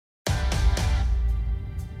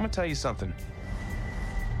gonna tell you something.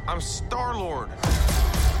 I'm Star-Lord.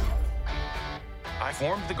 I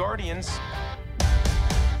formed the Guardians.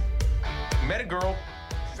 Met a girl,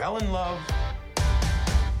 fell in love.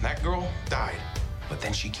 That girl died, but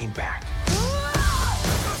then she came back.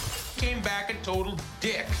 Came back a total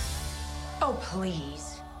dick. Oh,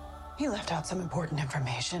 please. He left out some important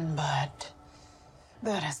information, but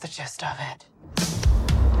that is the gist of it.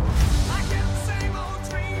 I get the same old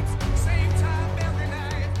dreams, same time every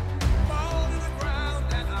night. Fall to the ground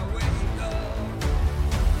and I wake up.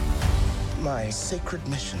 My sacred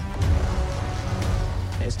mission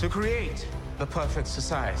Is to create the perfect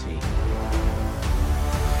society.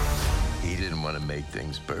 He didn't want to make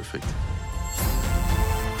things perfect.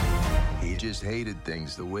 He just hated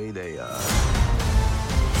things the way they are.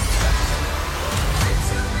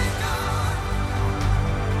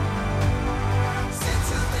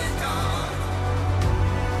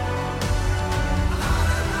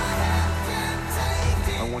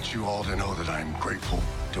 I want you all to know that I'm grateful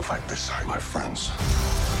to fight beside my friends.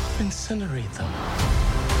 Incinerate them.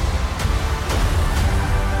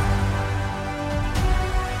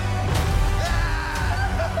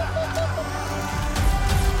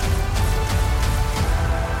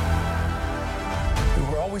 We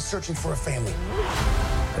were always searching for a family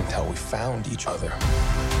until we found each other.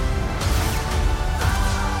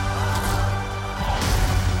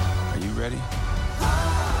 Are you ready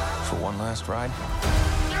for one last ride?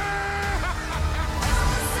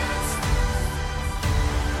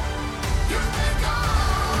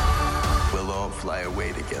 We'll all fly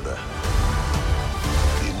away together.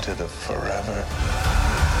 Into the forever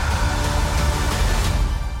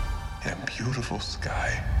and beautiful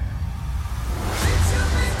sky.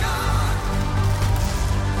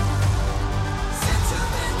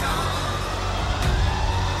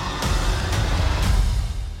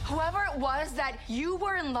 Whoever it was that you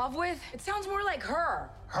were in love with, it sounds more like her.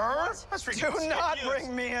 Her? That's ridiculous. Do not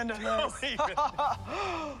bring me into this.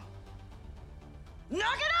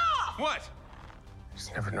 Knock it off! What?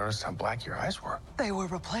 Just never noticed how black your eyes were. They were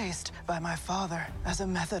replaced by my father as a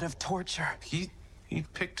method of torture. He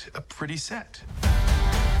picked a pretty set.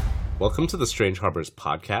 Welcome to the Strange Harbors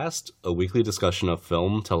podcast, a weekly discussion of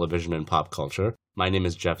film, television, and pop culture. My name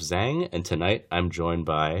is Jeff Zhang, and tonight I'm joined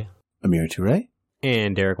by Amir Toure.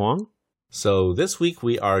 And Derek Wong. So this week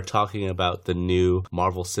we are talking about the new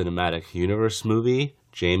Marvel Cinematic Universe movie,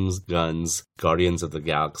 James Gunn's Guardians of the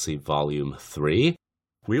Galaxy Volume 3.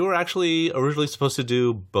 We were actually originally supposed to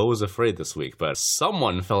do Beau is Afraid this week, but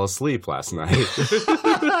someone fell asleep last night.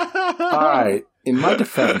 All right. In my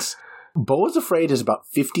defense, Beau is Afraid is about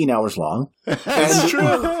 15 hours long. That's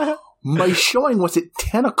true. My showing was at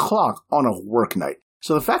 10 o'clock on a work night.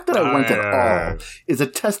 So the fact that I went at all is a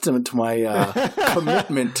testament to my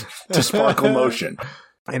commitment to Sparkle Motion.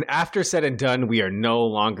 And after said and done, we are no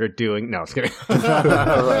longer doing... No, I was kidding.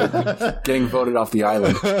 Right. Getting voted off the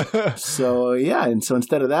island. So, yeah. And so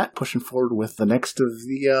instead of that, pushing forward with the next of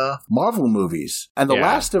the Marvel movies. And the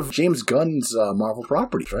last of James Gunn's Marvel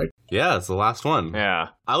properties, right? Yeah, it's the last one. Yeah.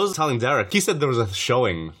 I was telling Derek, he said there was a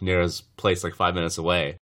showing near his place like 5 minutes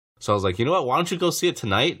away. So I was like, you know what? Why don't you go see it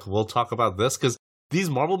tonight? We'll talk about this because these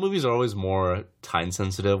Marvel movies are always more time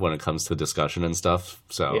sensitive when it comes to discussion and stuff.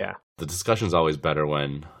 So the discussion's always better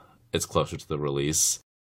when it's closer to the release.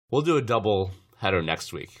 We'll do a double header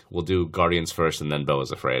next week. We'll do Guardians first and then Beau is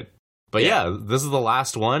Afraid. But yeah, this is the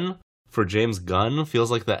last one for James Gunn. Feels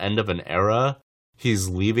like the end of an era. He's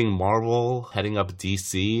leaving Marvel, heading up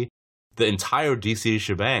DC. The entire DC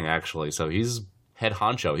shebang, actually. So he's head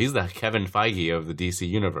honcho. He's the Kevin Feige of the DC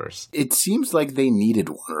universe. It seems like they needed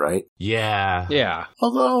one, right? Yeah. Yeah.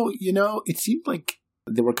 Although, you know, it seemed like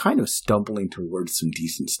they were kind of stumbling towards some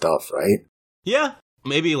decent stuff, right? Yeah.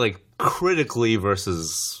 Maybe like critically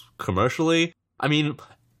versus commercially. I mean,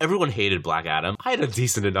 everyone hated Black Adam. I had a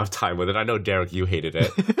decent enough time with it. I know, Derek, you hated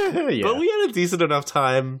it. Yeah. But we had a decent enough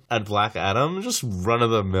time at Black Adam. Just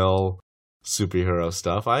run-of-the-mill superhero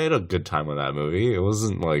stuff. I had a good time with that movie. It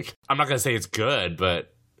wasn't like, I'm not going to say it's good,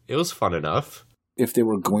 but it was fun enough. If they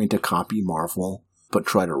were going to copy Marvel, but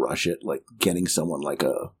try to rush it, like getting someone like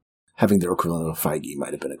having their equivalent of Feige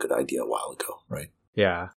might have been a good idea a while ago, right?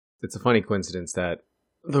 Yeah. It's a funny coincidence that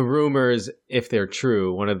the rumors, if they're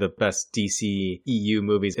true, one of the best DC EU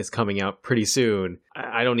movies is coming out pretty soon.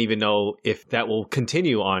 I don't even know if that will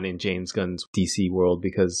continue on in James Gunn's DC world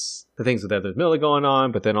because the things with Ezra Miller going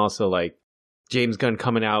on, but then also like James Gunn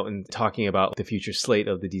coming out and talking about the future slate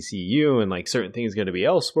of the DCU and like certain things are going to be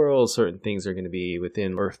Elseworlds, certain things are going to be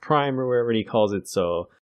within Earth Prime or wherever he calls it. So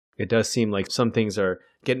it does seem like some things are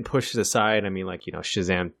getting pushed aside. I mean, like, you know,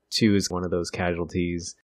 Shazam 2 is one of those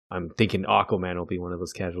casualties. I'm thinking Aquaman will be one of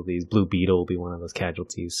those casualties. Blue Beetle will be one of those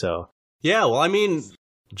casualties. So Yeah, well, I mean,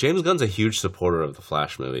 James Gunn's a huge supporter of the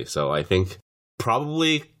Flash movie, so I think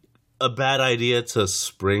probably a bad idea to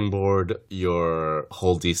springboard your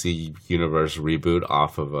whole DC Universe reboot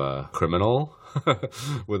off of a criminal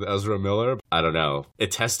with Ezra Miller. I don't know.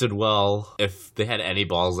 It tested well. If they had any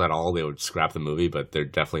balls at all, they would scrap the movie, but they're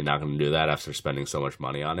definitely not going to do that after spending so much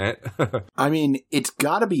money on it. I mean, it's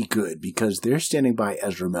got to be good because they're standing by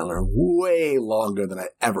Ezra Miller way longer than I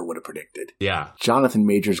ever would have predicted. Yeah. Jonathan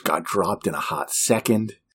Majors got dropped in a hot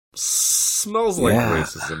second. Smells like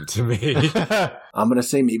racism to me. I'm going to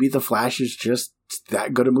say maybe The Flash is just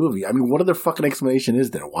that good a movie. I mean, what other fucking explanation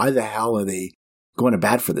is there? Why the hell are they going to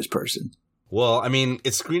bat for this person? Well, I mean,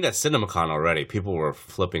 it's screened at CinemaCon already. People were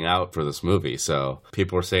flipping out for this movie, so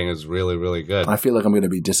people were saying it's really, really good. I feel like I'm going to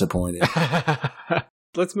be disappointed.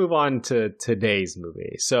 Let's move on to today's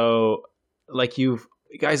movie. So, like you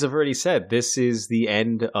guys have already said, this is the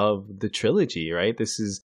end of the trilogy, right? This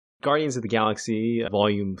is Guardians of the Galaxy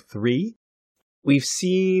Volume 3. We've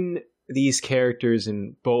seen these characters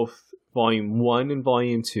in both Volume 1 and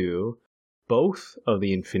Volume 2, both of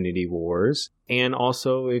the Infinity Wars, and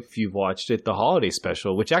also, if you've watched it, the Holiday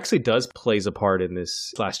Special, which actually plays a part in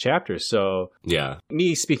this last chapter. So, yeah,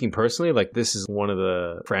 me speaking personally, like, this is one of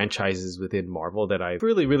the franchises within Marvel that I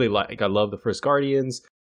really, really like. I love the first Guardians.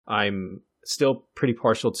 I'm still pretty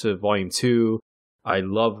partial to Volume 2. I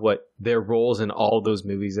love what their roles in all those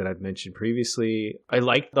movies that I've mentioned previously. I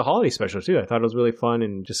liked the Holiday Special too. I thought it was really fun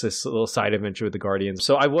and just this little side adventure with the Guardians.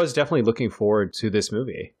 So I was definitely looking forward to this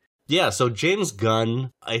movie. Yeah, so James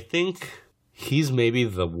Gunn, I think he's maybe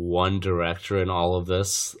the one director in all of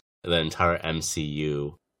this, the entire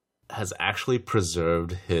MCU, has actually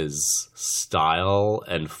preserved his style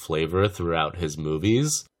and flavor throughout his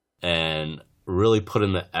movies and really put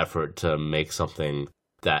in the effort to make something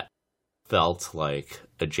that felt like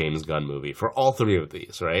a James Gunn movie for all three of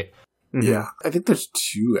these, right? Yeah. I think there's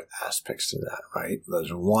two aspects to that, right?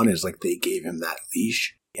 There's one is like they gave him that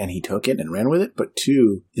leash and he took it and ran with it. But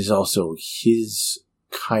two is also his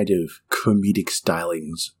kind of comedic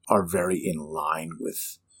stylings are very in line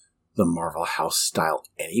with the Marvel House style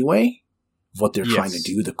anyway. What they're trying to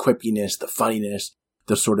do, the quippiness, the funniness,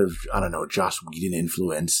 the sort of, I don't know, Joss Whedon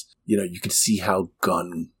influence. You know, you can see how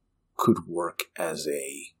Gunn could work as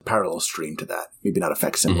a parallel stream to that. Maybe not a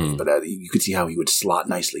facsimile, but you could see how he would slot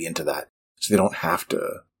nicely into that. So they don't have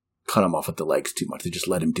to cut him off at the legs too much. They just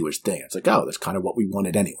let him do his thing. It's like, oh, that's kind of what we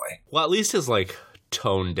wanted anyway. Well, at least his, like,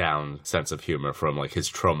 toned down sense of humor from, like, his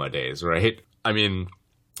trauma days, right? I mean,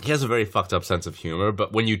 he has a very fucked up sense of humor,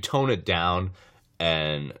 but when you tone it down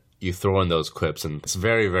and you throw in those quips, and it's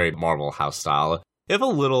very, very Marvel House style, you have a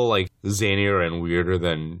little, like, zanier and weirder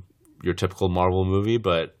than your typical Marvel movie,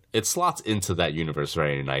 but it slots into that universe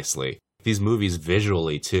very nicely. These movies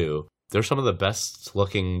visually, too, they're some of the best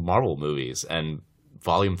looking Marvel movies, and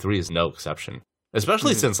Volume 3 is no exception.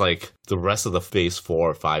 Especially since, like, the rest of the Phase 4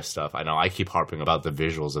 or 5 stuff, I know I keep harping about the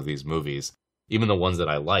visuals of these movies. Even the ones that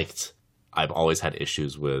I liked, I've always had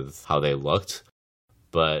issues with how they looked.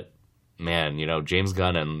 But, man, you know, James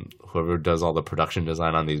Gunn and whoever does all the production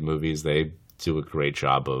design on these movies, they do a great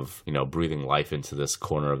job of, you know, breathing life into this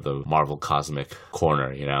corner of the Marvel cosmic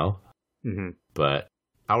corner, you know? But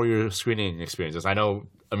how were your screening experiences? I know,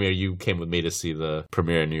 Amir, you came with me to see the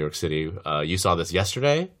premiere in New York City. You saw this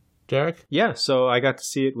yesterday, Derek? Yeah, so I got to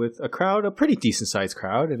see it with a crowd, a pretty decent-sized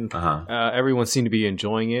crowd, and everyone seemed to be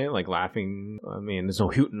enjoying it, like laughing. I mean, there's no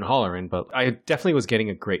hooting and hollering, but I definitely was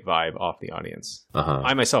getting a great vibe off the audience.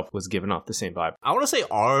 I myself was giving off the same vibe. I want to say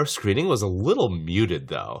our screening was a little muted,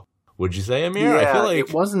 though. Would you say, Amir? Yeah, I feel like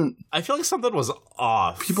it wasn't. I feel like something was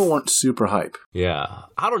off. People weren't super hype. Yeah.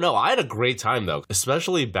 I don't know. I had a great time, though,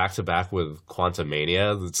 especially back-to-back with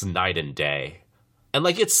Quantumania. It's night and day. And,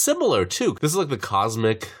 like, it's similar, too. This is, like, the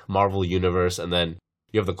cosmic Marvel universe, and then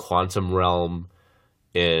you have the quantum realm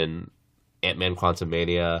in Ant-Man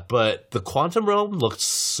Quantumania. But the quantum realm looked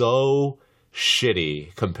so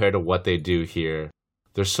shitty compared to what they do here.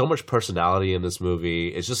 There's so much personality in this movie.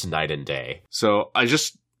 It's just night and day. So I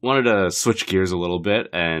just wanted to switch gears a little bit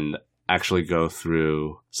and actually go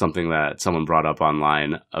through something that someone brought up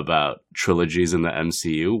online about trilogies in the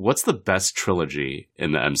MCU. What's the best trilogy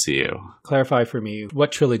in the MCU? Clarify for me,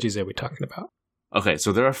 what trilogies are we talking about? Okay,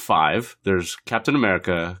 so there are 5. There's Captain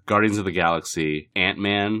America, Guardians of the Galaxy,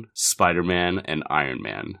 Ant-Man, Spider-Man, and Iron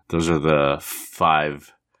Man. Those are the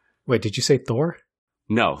 5. Wait, did you say Thor?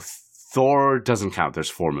 No, Thor doesn't count. There's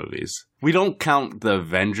 4 movies. We don't count the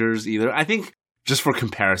Avengers either. I think just for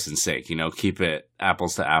comparison's sake, you know, keep it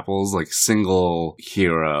apples to apples, like single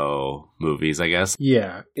hero movies, I guess.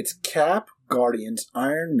 Yeah. It's Cap, Guardians,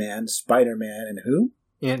 Iron Man, Spider-Man, and who?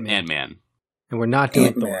 Ant-Man. Ant-Man. And we're not doing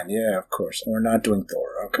Ant-Man, yeah, of course. We're not doing Thor.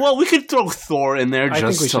 Okay. Well, we could throw Thor in there I think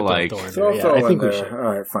we just should to like. throw Thor in Throw there. Yeah, Thor I think in we there. should.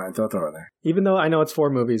 All right, fine. Throw Thor in there. Even though I know it's 4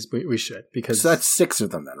 movies, we should. Because So that's 6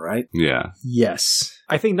 of them then, right? Yeah. yes.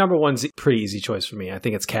 I think number 1's a pretty easy choice for me. I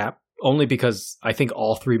think it's Cap. Only because I think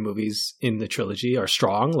all 3 movies in the trilogy are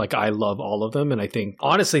strong. Like, I love all of them. And I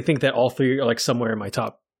honestly think that all 3 are like somewhere in my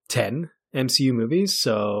top 10 MCU movies.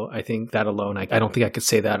 So I think that alone, I don't think I could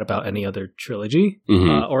say that about any other trilogy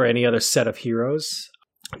or any other set of heroes.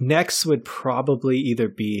 Next would probably either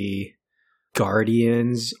be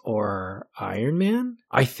Guardians or Iron Man.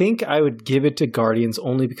 I think I would give it to Guardians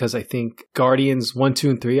only because I think Guardians 1, 2,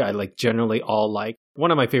 and 3 I like generally all like.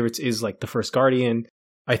 One of my favorites is like the first Guardian.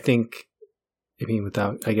 I mean,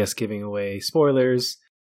 without, I guess, giving away spoilers,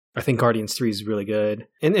 I think Guardians 3 is really good.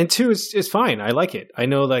 And 2 is fine. I like it. I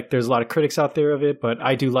know like there's a lot of critics out there of it, but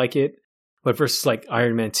I do like it. But versus like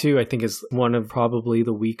Iron Man 2, I think is one of probably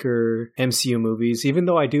the weaker MCU movies, even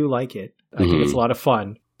though I do like it. I think it's a lot of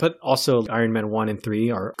fun. But also Iron Man 1 and 3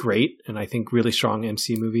 are great, and I think really strong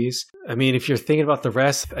MCU movies. I mean, if you're thinking about the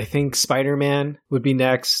rest, I think Spider-Man would be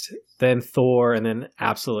next, then Thor, and then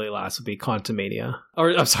absolutely last would be Quantumania.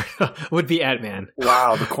 Or, I'm sorry, would be Ant-Man.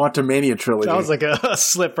 Wow, the Quantumania trilogy. That was like a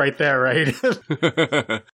slip right there, right?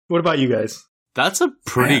 What about you guys? That's a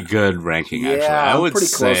pretty good ranking, actually. Yeah, I would pretty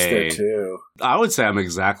say, close there, too. I would say I'm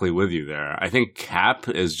exactly with you there. I think Cap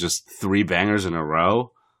is just 3 bangers in a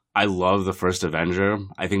row. I love the first Avenger.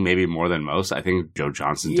 I think maybe more than most. I think Joe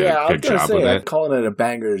Johnston did a good job with it. Calling it a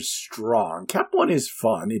banger is strong. Cap 1 is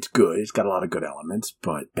fun. It's good. It's got a lot of good elements,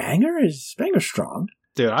 but banger's strong.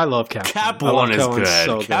 Dude, I love Cap. Cap 1 is good.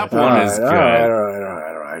 So Cap good. 1 is good.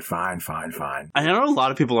 All right. Fine. I know a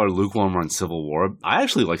lot of people are lukewarm on Civil War. I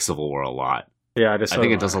actually like Civil War a lot. Yeah, I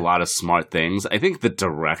think it does a lot of smart things. I think the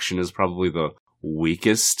direction is probably the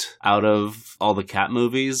weakest out of all the Cap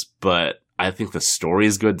movies, but I think the story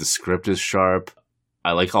is good. The script is sharp.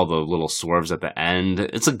 I like all the little swerves at the end.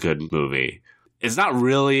 It's a good movie. It's not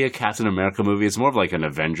really a Captain America movie. It's more of like an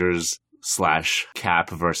Avengers / Cap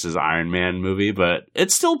versus Iron Man movie, but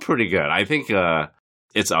it's still pretty good. I think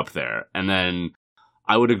it's up there. And then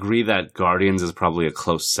I would agree that Guardians is probably a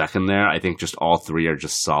close second there. I think just all 3 are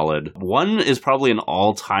just solid. 1 is probably an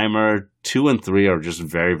all-timer. 2 and 3 are just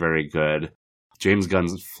very, very good. James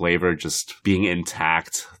Gunn's flavor just being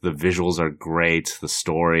intact. The visuals are great. The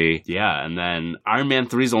story. Yeah, and then Iron Man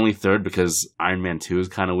 3 is only third because Iron Man 2 is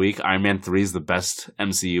kind of weak. Iron Man 3 is the best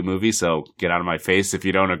MCU movie, so get out of my face if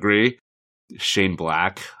you don't agree. Shane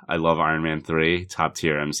Black. I love Iron Man 3. Top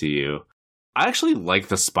tier MCU. I actually like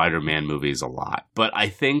the Spider-Man movies a lot, but I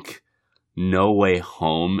think No Way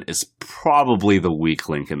Home is probably the weak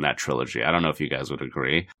link in that trilogy. I don't know if you guys would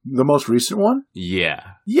agree. The most recent one? Yeah.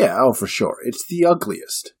 Yeah, for sure. It's the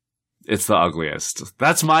ugliest. It's the ugliest.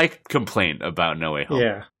 That's my complaint about No Way Home.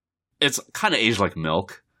 Yeah. It's kind of aged like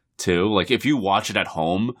milk, too. Like, if you watch it at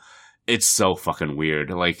home, it's so fucking weird.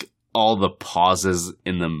 Like, all the pauses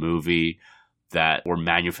in the movie that were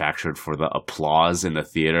manufactured for the applause in the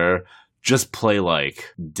theater just play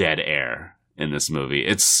like dead air in this movie.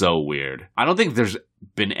 It's so weird. I don't think there's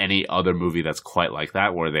been any other movie that's quite like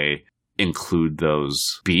that where they include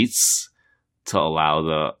those beats to allow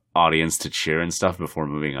the audience to cheer and stuff before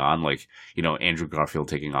moving on. Like, you know, Andrew Garfield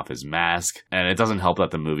taking off his mask. And it doesn't help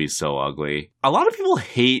that the movie's so ugly. A lot of people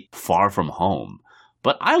hate Far From Home,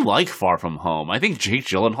 but I like Far From Home. I think Jake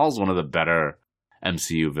Gyllenhaal's one of the better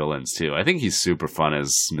MCU villains, too. I think he's super fun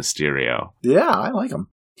as Mysterio. Yeah, I like him.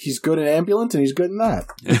 He's good in Ambulance, and he's good in that.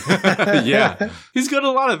 Yeah. He's good at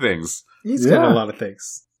a lot of things. He's good at a lot of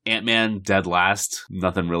things. Ant-Man, dead last.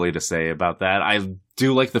 Nothing really to say about that. I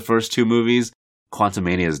do like the first 2 movies.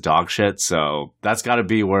 Quantumania is dog shit, so that's got to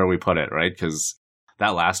be where we put it, right? Because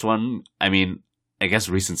that last one, I mean, I guess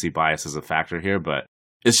recency bias is a factor here, but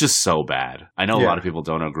it's just so bad. I know a lot of people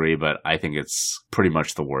don't agree, but I think it's pretty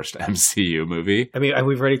much the worst MCU movie. I mean,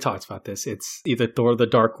 we've already talked about this. It's either Thor: The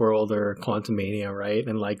Dark World or Quantumania, right?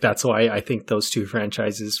 And like that's why I think those 2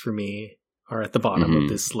 franchises for me are at the bottom of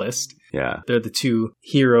this list. Yeah. They're the 2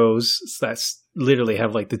 heroes that literally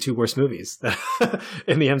have like the 2 worst movies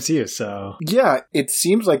in the MCU. So yeah, it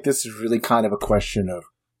seems like this is really kind of a question of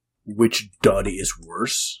which dud is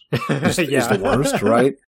worse. Is the worst,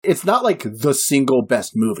 right? It's not like the single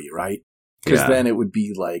best movie, right? Because then it would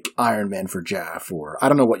be like Iron Man for Jeff, or I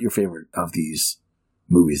don't know what your favorite of these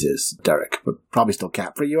movies is, Derek, but probably still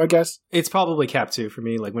Cap for you, I guess. It's probably Cap 2 for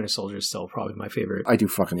me. Like Winter Soldier is still probably my favorite. I do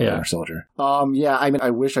fucking love Winter Soldier. Yeah, I mean, I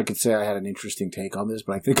wish I could say I had an interesting take on this,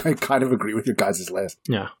 but I think I kind of agree with your guys' list.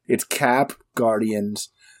 Yeah. It's Cap, Guardians,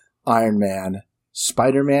 Iron Man,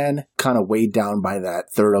 Spider-Man kind of weighed down by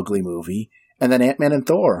that third ugly movie, and then Ant-Man and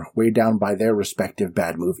Thor weighed down by their respective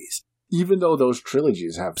bad movies. Even though those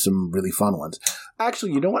trilogies have some really fun ones.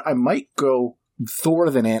 Actually, you know what? I might go Thor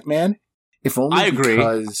than Ant-Man, if only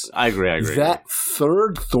because I agree. That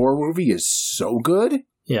third Thor movie is so good.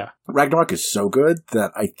 Yeah. Ragnarok is so good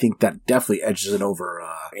that I think that definitely edges it over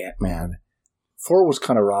Ant-Man. 4 was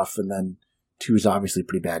kind of rough, and then 2 is obviously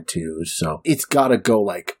pretty bad too, so it's gotta go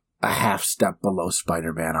like a half step below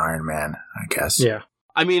Spider-Man, Iron Man, I guess. Yeah.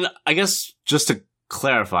 I mean, I guess just to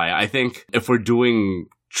clarify, I think if we're doing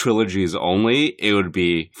trilogies only, it would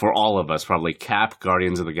be, for all of us, probably Cap,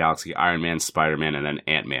 Guardians of the Galaxy, Iron Man, Spider-Man, and then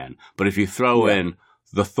Ant-Man. But if you throw in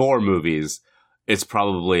the Thor movies, it's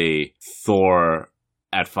probably Thor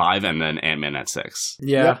at 5 and then Ant-Man at 6.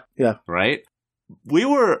 Yeah. Right? We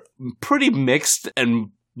were pretty mixed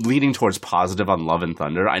and leaning towards positive on Love and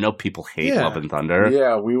Thunder. I know people hate Love and Thunder.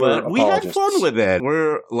 Yeah, we were but we had fun with it.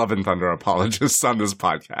 We're Love and Thunder apologists on this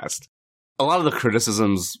podcast. A lot of the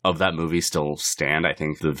criticisms of that movie still stand. I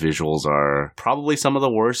think the visuals are probably some of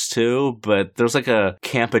the worst too, but there's like a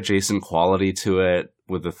camp-adjacent quality to it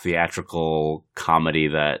with the theatrical comedy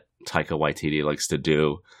that Taika Waititi likes to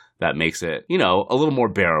do that makes it, you know, a little more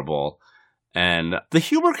bearable. And the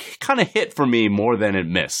humor kind of hit for me more than it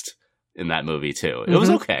missed in that movie too. It was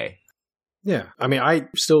okay. Yeah. I mean, I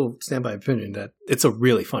still stand by my opinion that it's a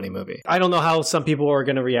really funny movie. I don't know how some people are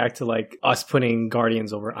going to react to like us putting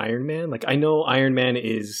Guardians over Iron Man. Like, I know Iron Man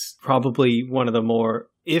is probably one of the more,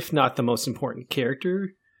 if not the most important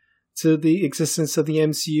character to the existence of the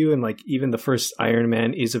MCU. And like, even the first Iron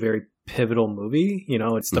Man is a very pivotal movie. You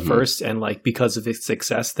know, it's the first, and like, because of its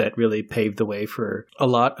success, that really paved the way for a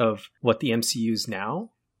lot of what the MCU is now.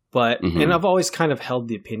 But, and I've always kind of held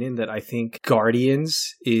the opinion that I think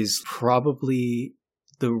Guardians is probably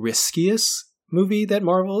the riskiest movie that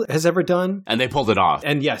Marvel has ever done. And they pulled it off.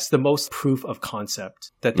 And yes, the most proof of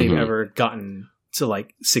concept that they've ever gotten to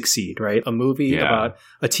like succeed, right? A movie about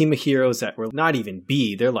a team of heroes that were not even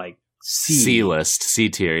B, they're like C. C-list,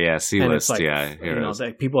 C-tier, yeah, C-list, like, yeah. You know,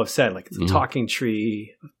 like people have said, like, it's a talking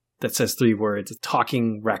tree that says 3 words, a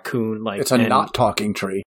talking raccoon, like... It's a not talking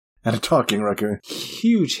tree. And a talking raccoon.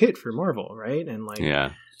 Huge hit for Marvel, right? And like,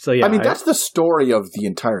 so I mean, that's the story of the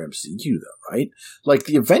entire MCU, though, right? Like,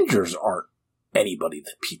 the Avengers aren't anybody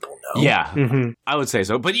that people know. Yeah, I would say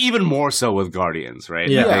so. But even more so with Guardians, right?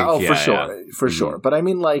 Yeah, for sure. But I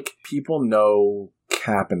mean, like, people know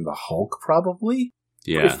Cap and the Hulk, probably.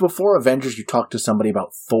 Yeah. If before Avengers you talk to somebody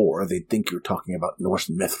about Thor, they'd think you're talking about Norse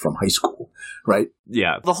myth from high school, right?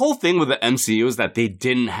 Yeah. The whole thing with the MCU is that they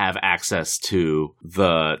didn't have access to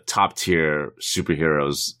the top tier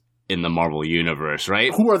superheroes in the Marvel universe,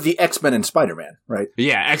 right? Who are the X-Men and Spider-Man, right?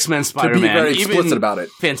 Yeah, X-Men, Spider-Man. To be very explicit even about it.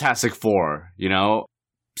 Fantastic Four, you know?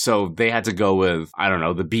 So they had to go with, I don't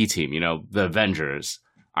know, the B team, you know, the Avengers.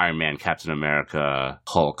 Iron Man, Captain America,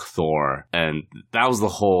 Hulk, Thor, and that was the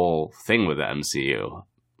whole thing with the MCU.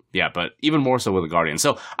 Yeah, but even more so with the Guardians.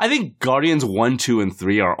 So I think Guardians 1, 2, and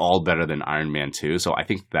 3 are all better than Iron Man 2, so I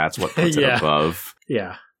think that's what puts it above.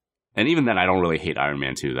 Yeah. And even then, I don't really hate Iron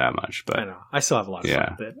Man 2 that much. But I know. I still have a lot of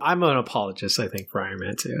fun with it. I'm an apologist, I think, for Iron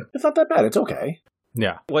Man 2. It's not that bad. It's okay.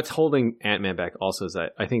 Yeah. What's holding Ant-Man back also is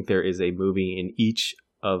that I think there is a movie in each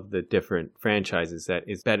of the different franchises that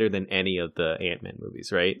is better than any of the Ant-Man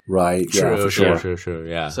movies, right? Right. True.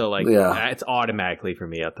 Yeah. So, like, it's automatically for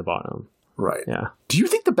me at the bottom. Right. Yeah. Do you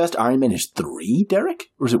think the best Iron Man is 3,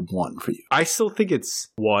 Derek? Or is it 1 for you? I still think it's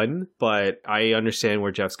 1, but I understand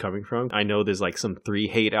where Jeff's coming from. I know there's, like, some 3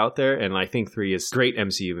 hate out there, and I think 3 is a great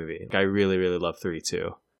MCU movie. I really, really love 3,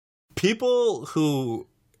 too. People who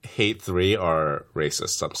hate 3 are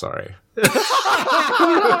racist, I'm sorry.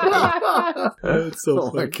 That's so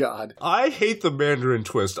funny. My God. I hate the Mandarin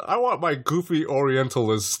twist. I want my goofy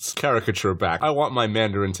Orientalist caricature back. I want my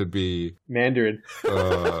Mandarin to be... Mandarin.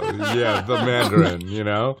 The Mandarin, you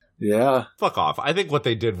know? Yeah. Fuck off. I think what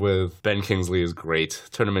they did with Ben Kingsley is great.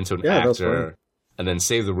 Turn him into an actor, and then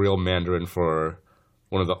save the real Mandarin for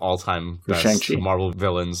one of the all-time best Shang-Chi. Marvel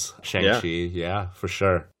villains. Shang-Chi, yeah, for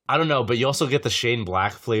sure. I don't know, but you also get the Shane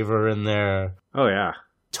Black flavor in there. Oh, yeah.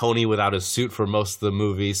 Tony without his suit for most of the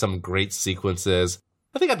movie, some great sequences.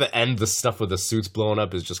 I think at the end, the stuff with the suits blowing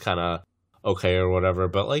up is just kind of okay or whatever,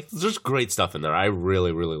 but like, there's great stuff in there. I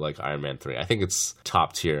really, really like Iron Man 3. I think it's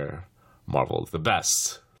top tier Marvel, the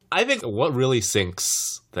best. I think what really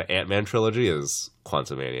sinks the Ant-Man trilogy is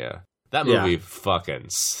Quantumania. That movie fucking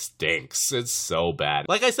stinks. It's so bad.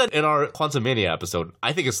 Like I said in our Quantumania episode,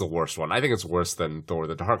 I think it's the worst one. I think it's worse than Thor: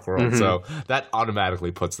 The Dark World. So that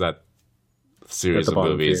automatically puts that series of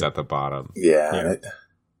movies at the bottom. Yeah,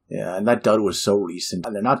 and that dud was so recent,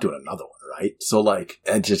 and they're not doing another one, right? So, like,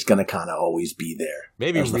 it's just going to kind of always be there.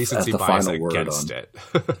 Maybe recency bias against it.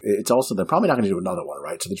 It's also, they're probably not going to do another one,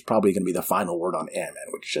 right? So there's probably going to be the final word on Ant-Man,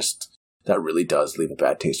 which just, that really does leave a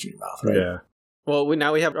bad taste in your mouth, right? Yeah. Well,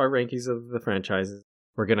 now we have our rankings of the franchises.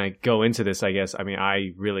 We're going to go into this, I guess. I mean,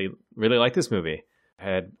 I really, really like this movie. I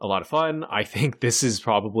had a lot of fun. I think this is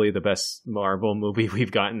probably the best Marvel movie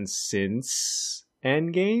we've gotten since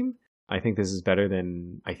Endgame. I think this is better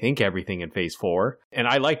than, I think, everything in Phase 4. And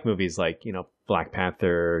I like movies like, Black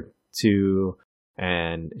Panther 2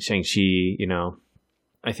 and Shang-Chi,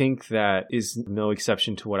 I think that is no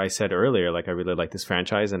exception to what I said earlier. Like, I really like this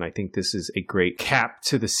franchise, and I think this is a great cap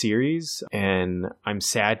to the series. And I'm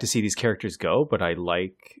sad to see these characters go, but I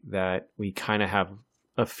like that we kind of have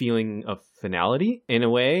a feeling of finality in a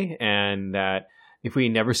way, and that if we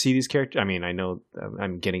never see these characters, I mean, I know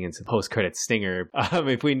I'm getting into post-credit stinger.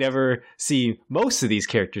 If we never see most of these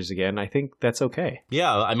characters again, I think that's okay.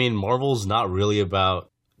 Yeah, I mean, Marvel's not really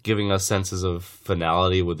about giving us senses of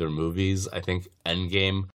finality with their movies. I think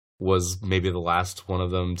Endgame was maybe the last one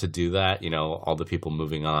of them to do that. All the people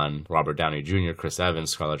moving on, Robert Downey Jr., Chris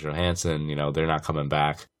Evans, Scarlett Johansson, they're not coming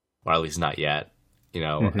back, or at least not yet.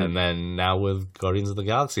 And then now with Guardians of the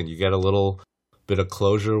Galaxy, you get a little bit of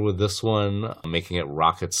closure with this one, making it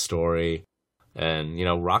Rocket's story. And,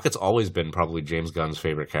 Rocket's always been probably James Gunn's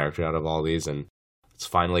favorite character out of all these, and it's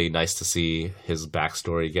finally nice to see his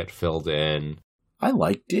backstory get filled in. I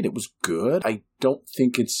liked it. It was good. I don't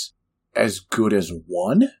think it's as good as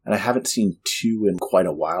 1, and I haven't seen 2 in quite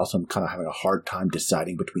a while, so I'm kind of having a hard time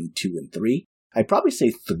deciding between 2 and 3. I'd probably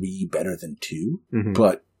say 3 better than 2,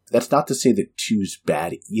 but that's not to say that 2's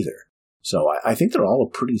bad either. So I think they're all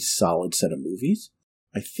a pretty solid set of movies.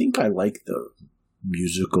 I think I like the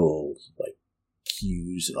musical, like,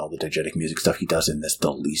 cues and all the diegetic music stuff he does in this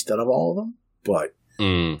the least out of all of them. But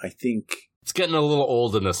I think it's getting a little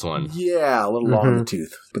old in this one. Yeah, a little long in the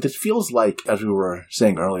tooth. But this feels like, as we were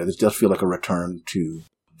saying earlier, this does feel like a return to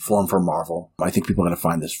form for Marvel. I think people are going to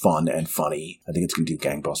find this fun and funny. I think it's going to do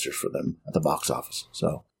gangbusters for them at the box office.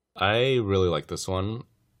 So I really like this one.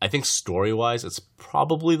 I think story-wise, it's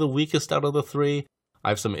probably the weakest out of the 3. I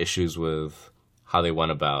have some issues with how they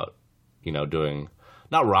went about, doing,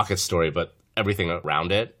 not Rocket's story, but everything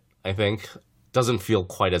around it, I think. Doesn't feel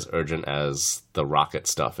quite as urgent as the Rocket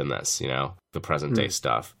stuff in this, the present-day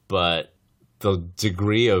stuff. But the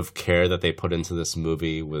degree of care that they put into this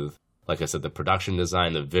movie with, like I said, the production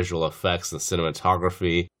design, the visual effects, the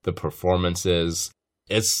cinematography, the performances,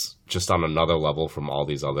 it's just on another level from all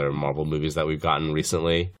these other Marvel movies that we've gotten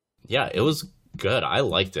recently. Yeah, it was good. I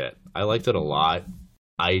liked it. I liked it a lot.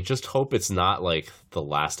 I just hope it's not like the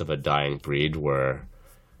last of a dying breed where,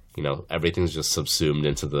 everything's just subsumed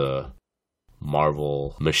into the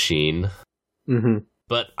Marvel machine.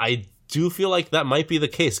 But I do feel like that might be the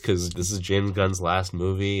case because this is James Gunn's last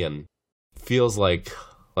movie and feels like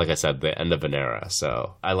I said, the end of an era.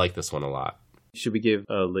 So I like this one a lot. Should we give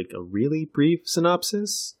a really brief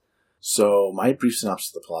synopsis? So my brief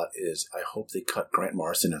synopsis of the plot is I hope they cut Grant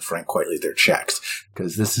Morrison and Frank Quitely their checks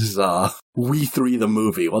because this is We 3 the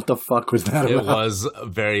movie. What the fuck was that about? It was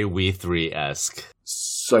very We 3-esque.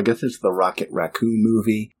 So I guess it's the Rocket Raccoon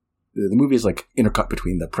movie. The movie is like intercut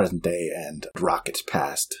between the present day and Rocket's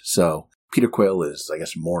past. So Peter Quill is, I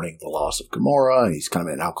guess, mourning the loss of Gamora. He's kind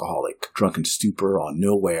of in an alcoholic, drunken stupor on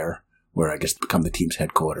Nowhere, where I guess become the team's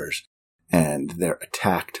headquarters. And they're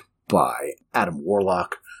attacked by Adam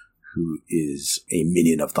Warlock, who is a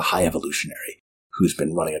minion of the High Evolutionary, who's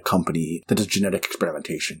been running a company that does genetic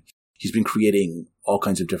experimentation. He's been creating all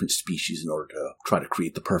kinds of different species in order to try to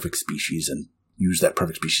create the perfect species and use that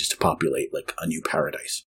perfect species to populate like a new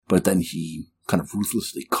paradise. But then he kind of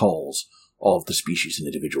ruthlessly culls all of the species and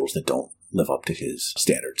individuals that don't live up to his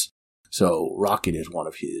standards. So Rocket is one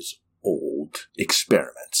of his old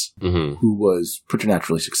experiments, who was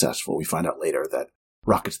preternaturally successful. We find out later that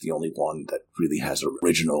Rocket's the only one that really has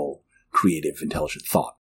original, creative, intelligent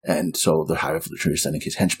thought. And so the High Evolutionary is sending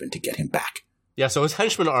his henchmen to get him back. Yeah, so his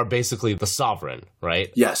henchmen are basically the Sovereign,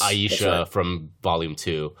 right? Yes. Aisha from Volume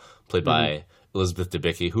 2, played by Elizabeth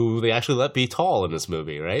Debicki, who they actually let be tall in this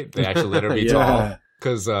movie, right? They actually let her be tall.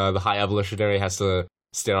 Because the High Evolutionary has to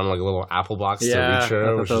stand on like a little apple box to reach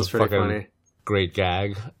her, which is fucking funny. Great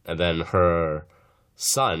gag. And then her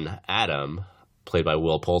son, Adam, played by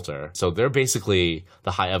Will Poulter. So they're basically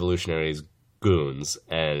the High Evolutionary's goons.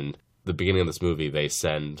 And the beginning of this movie, they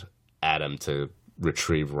send Adam to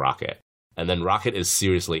retrieve Rocket. And then Rocket is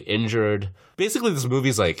seriously injured. Basically, this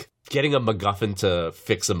movie's like getting a MacGuffin to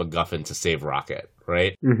fix a MacGuffin to save Rocket,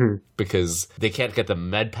 right? Because they can't get the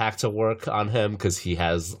med pack to work on him because he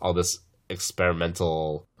has all this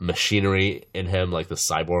experimental machinery in him, like the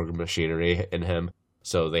cyborg machinery in him.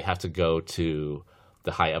 So they have to go to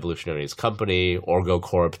the High Evolutionaries Company, Orgo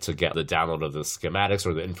Corp, to get the download of the schematics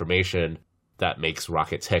or the information that makes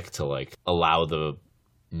Rocket tick to like allow the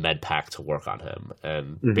med pack to work on him.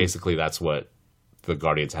 And basically that's what the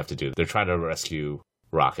Guardians have to do. They're trying to rescue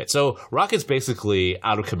Rocket. So Rocket's basically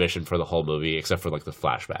out of commission for the whole movie, except for like the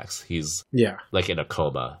flashbacks. He's like in a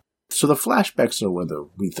coma. So the flashbacks are where the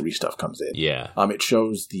We3 stuff comes in. Yeah. It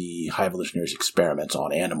shows the High Evolutionaries' experiments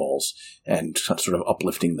on animals and sort of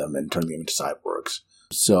uplifting them and turning them into cyborgs.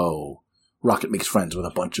 So Rocket makes friends with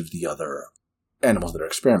a bunch of the other animals that are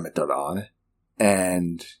experimented on.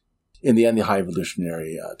 And in the end, the High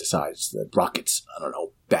Evolutionary decides that Rocket's,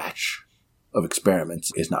 batch of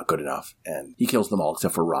experiments is not good enough. And he kills them all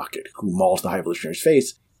except for Rocket, who mauls the High Evolutionary's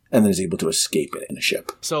face and then is able to escape it in a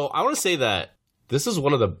ship. So I want to say that this is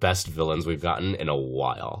one of the best villains we've gotten in a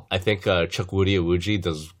while. I think Chukwudi Iwuji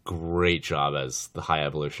does a great job as the High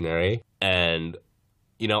Evolutionary. And,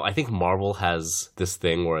 I think Marvel has this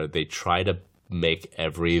thing where they try to make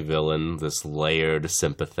every villain this layered,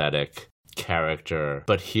 sympathetic character.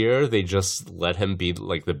 But here, they just let him be,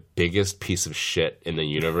 like, the biggest piece of shit in the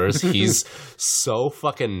universe. He's so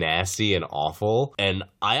fucking nasty and awful. And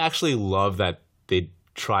I actually love that they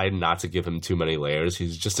tried not to give him too many layers.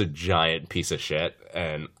 He's just a giant piece of shit,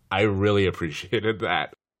 and I really appreciated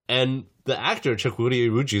that. And the actor, Chukwudi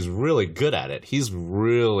Iwuji, is really good at it. He's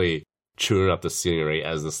really chewing up the scenery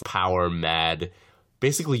as this power-mad,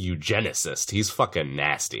 basically eugenicist. He's fucking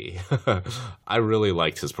nasty. I really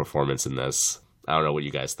liked his performance in this. I don't know what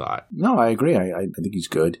you guys thought. No, I agree. I think he's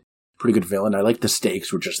good. Pretty good villain. I like the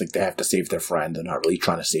stakes were just like they have to save their friend and not really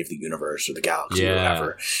trying to save the universe or the galaxy or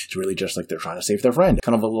whatever. It's really just like they're trying to save their friend.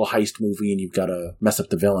 Kind of a little heist movie, and you've got to mess up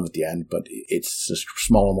the villain at the end, but it's a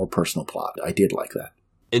smaller, more personal plot. I did like that.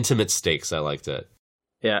 Intimate stakes. I liked it.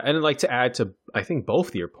 Yeah, and I'd like to add to, I think, both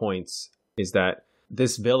of your points is that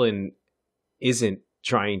this villain isn't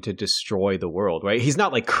trying to destroy the world, right? He's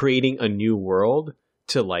not like creating a new world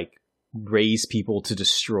to like raise people to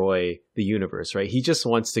destroy the universe, right? He just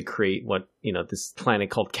wants to create what, this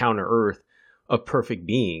planet called Counter Earth of perfect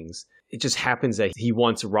beings. It just happens that he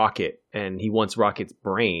wants Rocket, and he wants Rocket's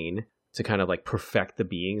brain to kind of like perfect the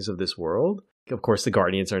beings of this world. Of course, the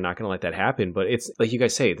Guardians are not going to let that happen, but it's like you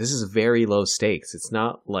guys say, this is very low stakes. It's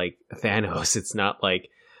not like Thanos. It's not like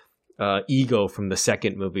Ego from the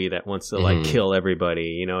second movie that wants to like kill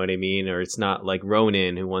everybody, you know what I mean? Or it's not like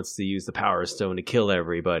Ronin who wants to use the Power Stone to kill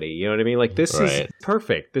everybody, you know what I mean? Like this is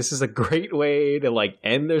perfect. This is a great way to like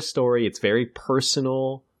end their story. It's very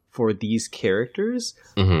personal for these characters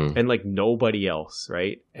and like nobody else,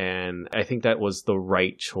 right? And I think that was the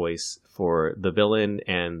right choice for the villain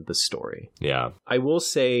and the story. Yeah. I will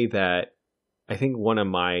say that I think one of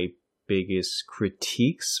my biggest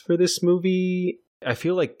critiques for this movie, I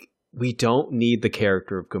feel like we don't need the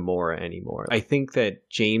character of Gamora anymore. I think that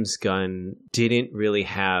James Gunn didn't really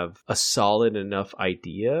have a solid enough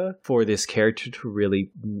idea for this character to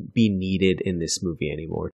really be needed in this movie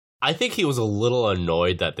anymore. I think he was a little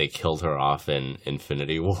annoyed that they killed her off in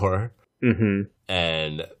Infinity War.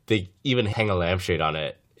 And they even hang a lampshade on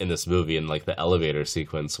it in this movie in like the elevator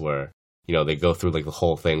sequence where, they go through like the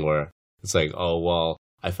whole thing where it's like, oh, well,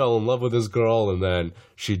 I fell in love with this girl, and then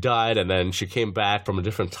she died, and then she came back from a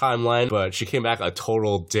different timeline, but she came back a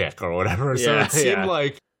total dick or whatever. So it seemed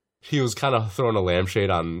like he was kind of throwing a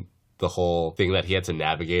lampshade on the whole thing that he had to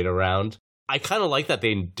navigate around. I kind of like that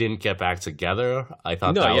they didn't get back together. I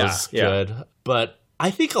thought that was good. But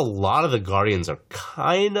I think a lot of the Guardians are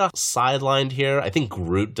kind of sidelined here. I think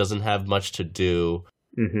Groot doesn't have much to do.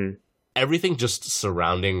 Everything just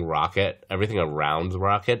surrounding Rocket, everything around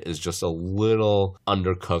Rocket is just a little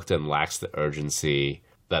undercooked and lacks the urgency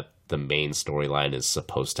that the main storyline is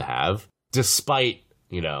supposed to have. Despite,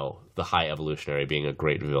 the High Evolutionary being a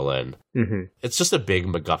great villain. It's just a big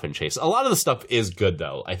MacGuffin chase. A lot of the stuff is good,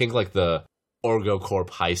 though. I think, like, the Orgo Corp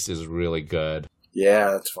heist is really good.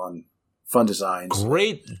 Yeah, that's fun. Fun designs.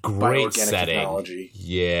 Great setting. Technology.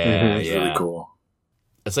 Yeah, It's really cool.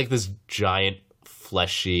 It's like this giant,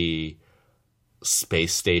 fleshy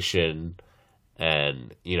space station,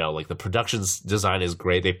 and like the production design is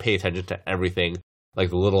great. They pay attention to everything, like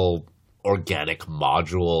the little organic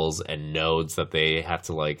modules and nodes that they have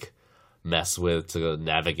to like mess with to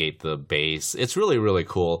navigate the base. It's really, really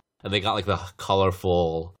cool. And they got like the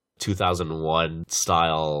colorful 2001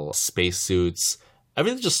 style spacesuits.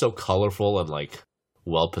 Everything's just so colorful and like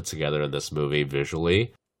well put together in this movie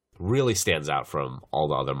visually. Really stands out from all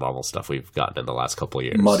the other Marvel stuff we've gotten in the last couple of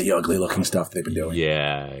years. Muddy, ugly looking stuff they've been doing.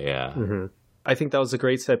 Yeah. I think that was a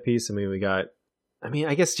great set piece. I mean, we got I mean,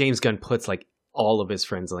 I guess James Gunn puts like all of his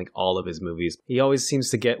friends in like all of his movies. He always seems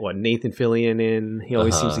to get Nathan Fillion in. He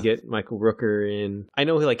always seems to get Michael Rooker in. I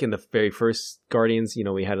know like in the very first Guardians, you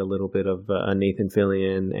know, we had a little bit of Nathan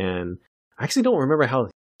Fillion, and I actually don't remember how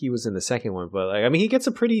he was in the second one, but like, I mean, he gets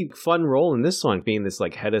a pretty fun role in this one, being this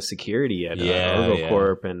like head of security at Ergo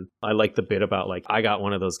Corp. And I like the bit about like, I got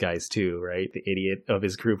one of those guys too, right? The idiot of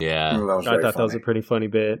his group. Yeah. Oh, I thought that was a pretty funny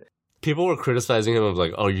bit. People were criticizing him of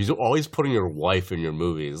like, oh, you're always putting your wife in your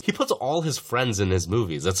movies. He puts all his friends in his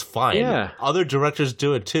movies. That's fine. Yeah. Other directors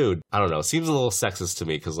do it too. I don't know. It seems a little sexist to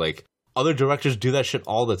me because like other directors do that shit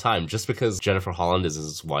all the time. Just because Jennifer Holland is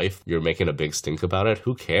his wife, you're making a big stink about it.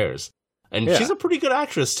 Who cares? And she's a pretty good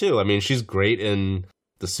actress too. I mean, she's great in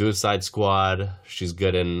The Suicide Squad. She's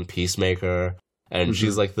good in Peacemaker. And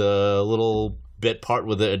she's like the little bit part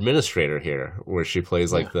with the administrator here where she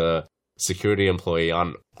plays like the security employee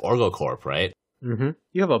on Orgo Corp, right?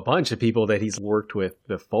 You have a bunch of people that he's worked with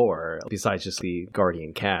before, besides just the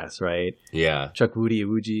Guardian cast, right? Yeah. Chuck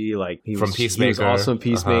Uji, like from Peacemaker. He was also in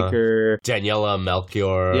Peacemaker. Daniela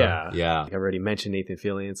Melchior. Yeah. I already mentioned Nathan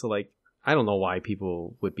Fillion, so like, I don't know why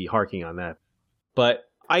people would be harking on that. But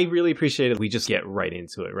I really appreciate it. We just get right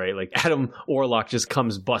into it, right? Like Adam Warlock just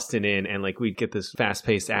comes busting in and like we get this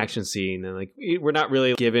fast-paced action scene and like we're not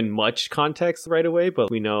really given much context right away,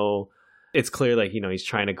 but we know it's clear like, you know, he's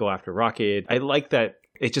trying to go after Rocket. I like that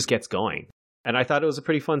it just gets going. And I thought it was a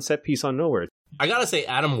pretty fun set piece on Nowhere. I gotta say,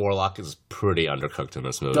 Adam Warlock is pretty undercooked in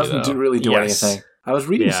this movie. Doesn't really do anything. I was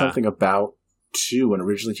reading something about 2, and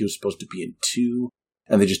originally he was supposed to be in 2,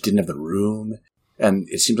 and they just didn't have the room. And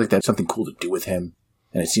it seems like they had something cool to do with him.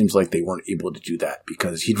 And it seems like they weren't able to do that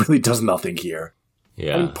because he really does nothing here.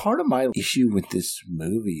 Yeah. I mean, part of my issue with this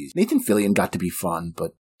movie, Nathan Fillion got to be fun,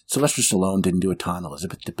 but Sylvester Stallone didn't do a ton.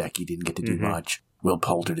 Elizabeth Debicki didn't get to do much. Will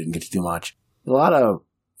Poulter didn't get to do much. A lot of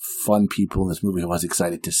fun people in this movie I was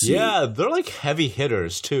excited to see. Yeah, they're like heavy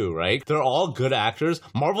hitters too, right? They're all good actors.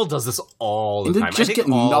 Marvel does this all the time. They just get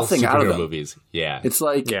nothing out of them. Movies. Yeah. It's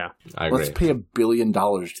like, I agree. Let's pay $1 billion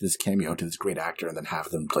to this cameo to this great actor and then have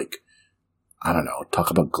them like, I don't know,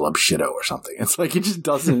 talk about Glub Shido or something. It's like, it just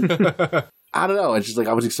doesn't... I don't know. It's just like,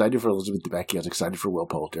 I was excited for Elizabeth Debicki. I was excited for Will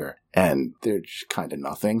Poulter. And they're just kind of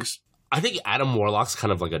nothings. I think Adam Warlock's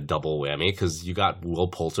kind of like a double whammy because you got Will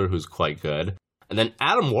Poulter, who's quite good. And then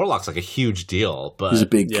Adam Warlock's like a huge deal. But he's a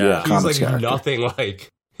big he's like character. Nothing like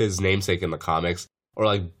his namesake in the comics or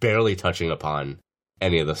like barely touching upon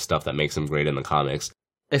any of the stuff that makes him great in the comics.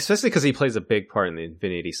 Especially because he plays a big part in the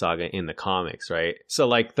Infinity Saga in the comics, right? So,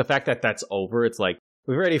 like, the fact that that's over, it's like,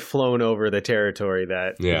 we've already flown over the territory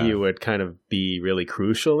that he would kind of be really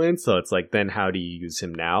crucial in. So it's like, then how do you use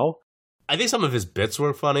him now? I think some of his bits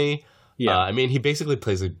were funny. Yeah. I mean, he basically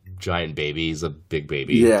plays a giant baby. He's a big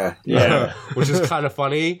baby. Yeah. Which is kind of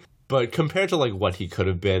funny. But compared to, like, what he could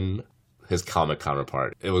have been, his comic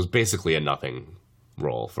counterpart, it was basically a nothing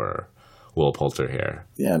role for Will Poulter here.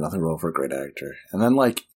 Yeah, nothing wrong for a great actor. And then,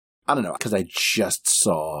 like, I don't know, because I just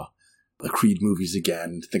saw the Creed movies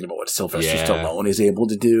again, thinking about what Sylvester Stallone is able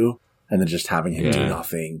to do, and then just having him do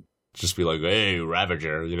nothing. Just be like, hey,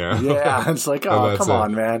 Ravager, you know? Yeah, it's like, oh, come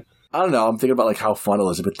on, man. I don't know, I'm thinking about, like, how fun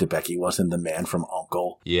Elizabeth Debicki was in The Man from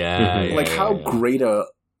U.N.C.L.E. Yeah. Like, how great a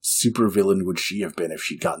supervillain would she have been if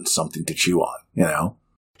she'd gotten something to chew on, you know?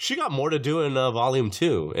 She got more to do in Volume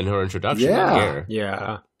 2 in her introduction here.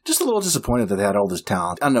 Yeah. Just a little disappointed that they had all this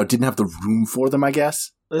talent. I don't know, didn't have the room for them, I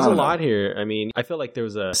guess. There's a lot here. I mean, I feel like there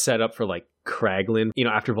was a setup for like Kraglin, you know,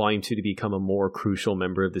 after Volume 2 to become a more crucial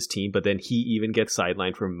member of this team, but then he even gets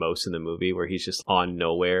sidelined for most of the movie where he's just on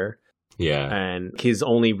nowhere. Yeah. And his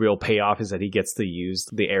only real payoff is that he gets to use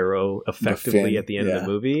the arrow effectively at the end of the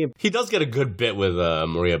movie. He does get a good bit with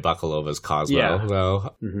Maria Bakalova's Cosmo,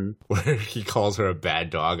 though, where he calls her a bad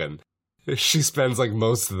dog and she spends like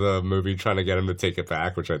most of the movie trying to get him to take it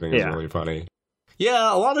back, which I think is really funny.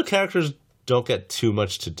 Yeah, a lot of characters don't get too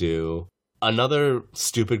much to do. Another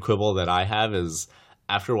stupid quibble that I have is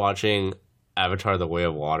after watching Avatar: The Way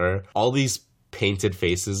of Water, all these painted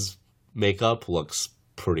faces makeup looks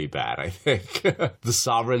pretty bad, I think. The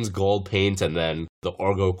Sovereign's gold paint and then the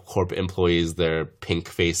Orgo Corp employees, their pink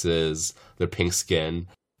faces, their pink skin.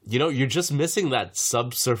 You know, you're just missing that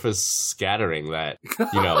subsurface scattering that,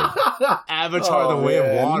 you know, Avatar: The Way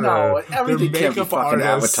of Water. No, everything can't be fucking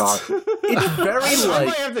artists. Avatar. It's very I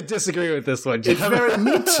might have to disagree with this one, It's very,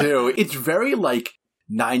 me too. It's very like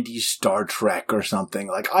 90s Star Trek or something.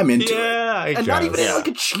 Like, I'm into it. And not even in like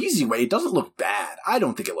a cheesy way. It doesn't look bad. I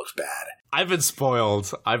don't think it looks bad. I've been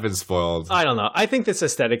spoiled. I don't know. I think this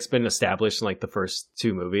aesthetic's been established in like the first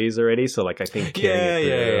 2 movies already. So like, I think carrying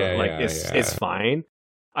it through, it's fine.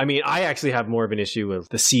 I mean, I actually have more of an issue with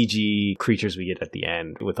the CG creatures we get at the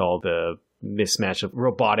end with all the mismatch of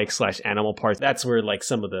robotic / animal parts. That's where like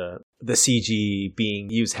some of the CG being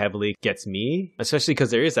used heavily gets me, especially because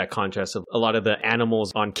there is that contrast of a lot of the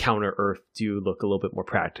animals on Counter Earth do look a little bit more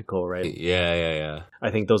practical, right? Yeah. I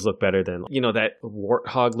think those look better than, that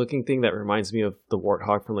warthog looking thing that reminds me of the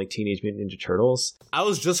warthog from like Teenage Mutant Ninja Turtles. I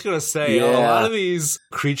was just going to say, a lot of these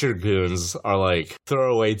creature goons are like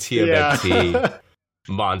throwaway TMNT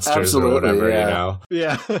monsters Absolutely, or whatever,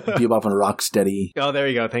 Yeah. Bebop and Rocksteady. Oh, there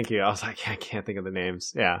you go. Thank you. I was like, I can't think of the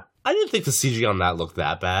names. Yeah. I didn't think the CG on that looked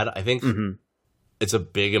that bad. I think it's a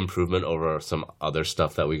big improvement over some other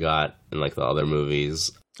stuff that we got in like the other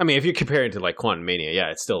movies. I mean, if you're comparing to like Quantum Mania, yeah,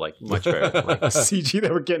 it's still like much better than like the CG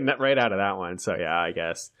that we're getting right out of that one. So yeah, I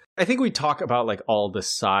guess. I think we talk about like all the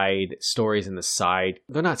side stories and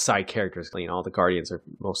they're not side characters. All the Guardians are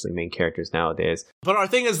mostly main characters nowadays. But our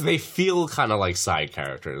thing is they feel kind of like side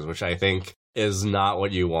characters, which I think is not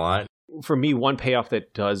what you want. For me, one payoff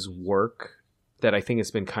that does work that I think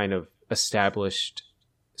has been kind of established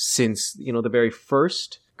since, the very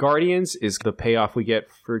first Guardians is the payoff we get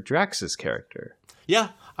for Drax's character. Yeah,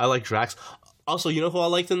 I like Drax. Also, you know who I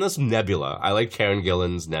liked in this? Nebula. I like Karen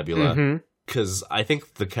Gillan's Nebula. Because I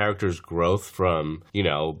think the character's growth from,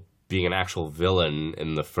 being an actual villain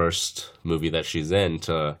in the first movie that she's in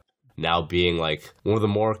to now being like one of the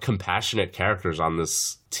more compassionate characters on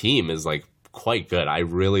this team is like quite good. I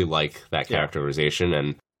really like that characterization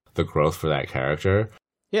and the growth for that character.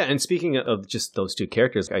 Yeah, and speaking of just those two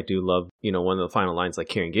characters, I do love, one of the final lines like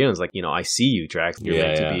Karen Gillan's like, I see you, Drax. You're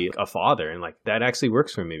meant to be a father. And like that actually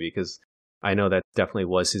works for me because I know that definitely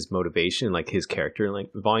was his motivation, like his character in like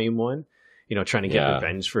Volume 1. Trying to get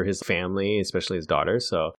revenge for his family, especially his daughter.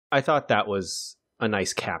 So I thought that was a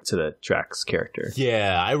nice cap to the Drax character.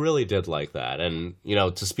 Yeah, I really did like that. And,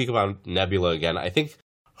 to speak about Nebula again, I think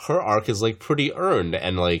her arc is like pretty earned.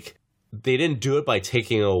 And like, they didn't do it by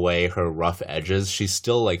taking away her rough edges. She's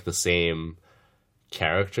still like the same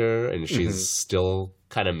character and she's still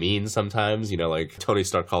kind of mean sometimes. Like Tony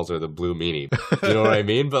Stark calls her the blue meanie. You know what I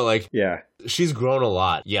mean? But like, she's grown a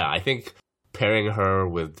lot. Yeah, I think pairing her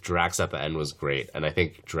with Drax at the end was great, and I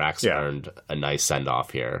think Drax earned a nice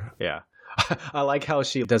send-off here. Yeah. I like how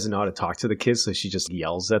she doesn't know how to talk to the kids, so she just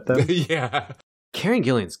yells at them. Karen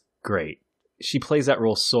Gillan's great. She plays that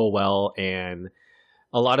role so well, and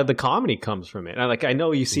a lot of the comedy comes from it. And I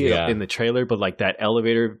know you see it in the trailer, but like that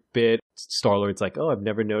elevator bit, Star-Lord's like, oh, I've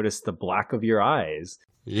never noticed the black of your eyes.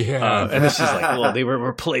 Yeah. And then she's like, well, they were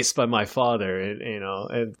replaced by my father, and,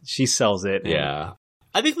 and she sells it. Yeah.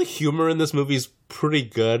 I think the humor in this movie is pretty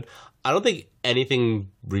good. I don't think anything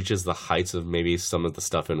reaches the heights of maybe some of the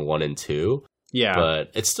stuff in 1 and 2. Yeah.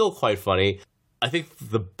 But it's still quite funny. I think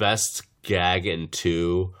the best gag in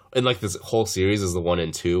 2, and like this whole series, is the 1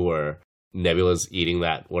 and 2 where Nebula's eating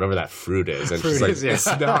that, whatever that fruit is. And she's like, it's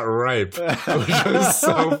not ripe. Which is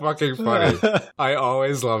so fucking funny. I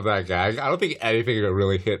always love that gag. I don't think anything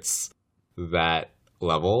really hits that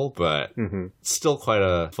level, but still quite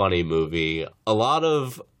a funny movie. A lot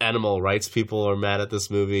of animal rights people are mad at this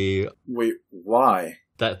movie. Wait, why?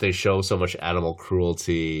 That they show so much animal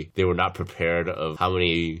cruelty. They were not prepared of how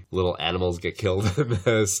many little animals get killed in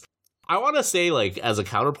this. I want to say, like, as a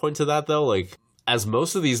counterpoint to that, though, like, as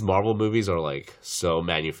most of these Marvel movies are, like, so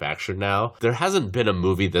manufactured now, there hasn't been a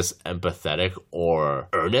movie this empathetic or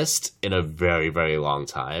earnest in a very, very long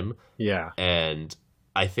time. Yeah. And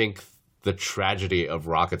I think the tragedy of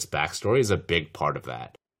Rocket's backstory is a big part of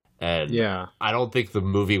that. And I don't think the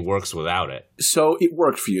movie works without it. So it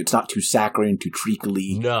worked for you. It's not too saccharine, too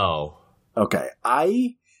treacly. No. Okay.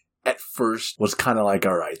 I, at first, was kind of like,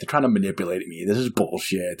 all right, they're trying to manipulate me. This is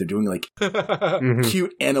bullshit. They're doing, like,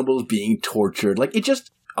 cute animals being tortured. Like, it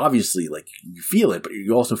just, obviously, like, you feel it, but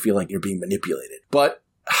you also feel like you're being manipulated. But,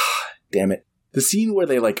 damn it. The scene where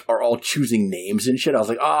they, like, are all choosing names and shit, I was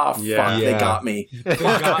like, oh, fuck, they got me. They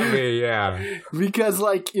got me, yeah. Because,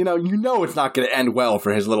 like, you know it's not going to end well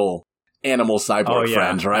for his little animal cyborg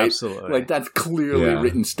friends, right? Absolutely. Like, that's clearly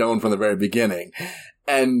written in stone from the very beginning.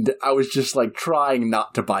 And I was just, like, trying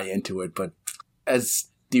not to buy into it, but as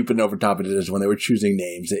deep and over top it is, when they were choosing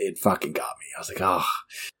names, it fucking got me. I was like, oh.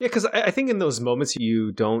 Yeah, because I think in those moments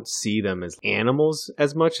you don't see them as animals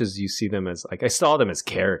as much as you see them as, like, I saw them as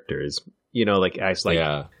characters. Like, as, like,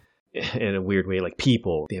 in a weird way, like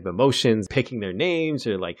people. They have emotions, picking their names,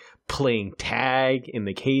 or like playing tag in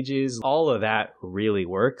the cages. All of that really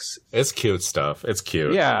works. It's cute stuff. It's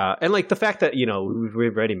cute. Yeah. And like the fact that,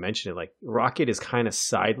 we've already mentioned it, like Rocket is kind of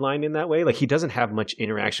sidelined in that way. Like he doesn't have much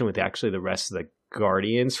interaction with actually the rest of the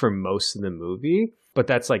Guardians for most of the movie. But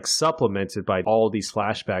that's like supplemented by all these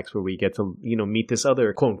flashbacks where we get to, meet this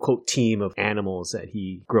other quote unquote team of animals that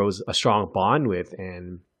he grows a strong bond with.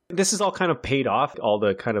 And this is all kind of paid off. All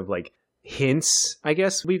the kind of like hints, I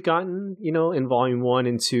guess, we've gotten, in volume 1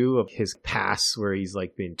 and 2 of his past where he's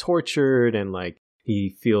like been tortured and like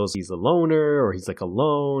he feels he's a loner or he's like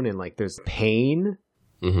alone and like there's pain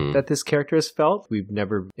that this character has felt. We've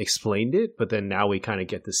never explained it, but then now we kind of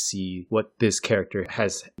get to see what this character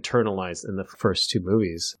has internalized in the first 2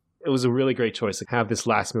 movies. It was a really great choice to have this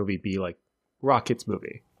last movie be like Rocket's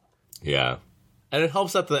movie. Yeah. And it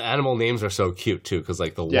helps that the animal names are so cute, too, because,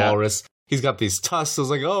 like, the walrus, he's got these tusks. It's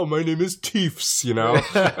like, oh, my name is Teefs, And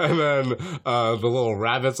then the little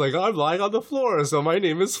rabbit's like, oh, I'm lying on the floor, so my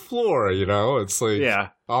name is Floor, It's like,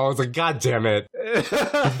 oh, it's like, God damn it. You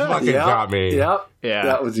fucking got me. Yep. Yeah.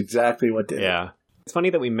 That was exactly what did it. Yeah. It's funny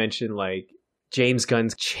that we mentioned, like, James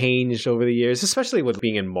Gunn's changed over the years, especially with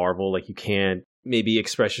being in Marvel. Like, you can't maybe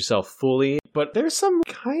express yourself fully, but there's some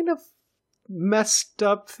kind of messed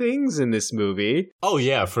up things in this movie. Oh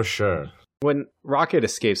yeah, for sure. When Rocket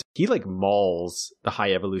escapes, he like mauls the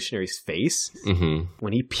High Evolutionary's face.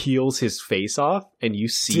 When he peels his face off and you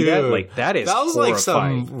see that, like that was horrifying. Like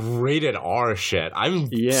some rated R shit. I'm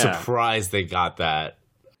surprised they got that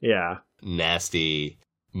nasty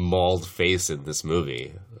mauled face in this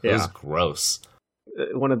movie. It was gross.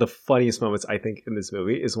 One of the funniest moments, I think, in this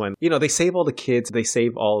movie is when, they save all the kids, they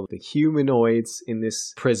save all the humanoids in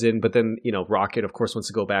this prison, but then, Rocket, of course, wants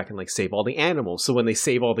to go back and, like, save all the animals. So when they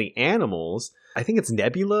save all the animals, I think it's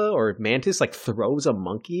Nebula or Mantis, like, throws a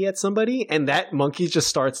monkey at somebody, and that monkey just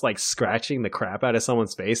starts, like, scratching the crap out of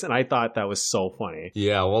someone's face, and I thought that was so funny.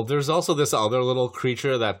 Yeah, well, there's also this other little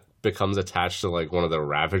creature that becomes attached to, like, one of the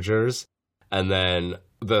Ravagers, and then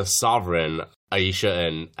the Sovereign, Aisha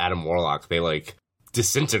and Adam Warlock, they, like,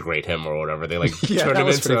 disintegrate him or whatever. They like turn him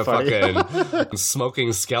into a fucking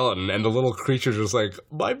smoking skeleton, and the little creature's just like,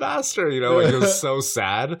 my master, like it was so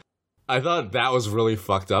sad. I thought that was really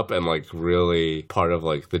fucked up and like really part of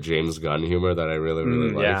like the James Gunn humor that I really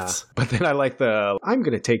liked. Yeah. But then I like I'm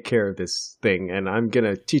gonna take care of this thing and I'm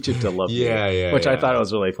gonna teach it to love me. Which I thought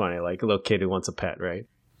was really funny, like a little kid who wants a pet, right?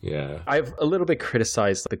 Yeah. I've a little bit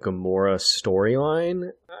criticized the Gamora storyline.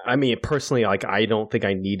 I mean, personally, like, I don't think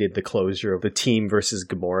I needed the closure of the team versus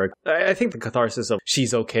Gamora. I think the catharsis of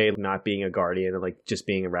she's okay not being a Guardian and, like, just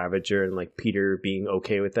being a Ravager and, like, Peter being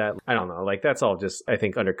okay with that. I don't know. Like, that's all just, I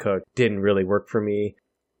think, undercooked. Didn't really work for me.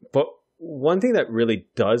 But one thing that really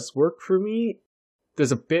does work for me,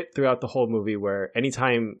 there's a bit throughout the whole movie where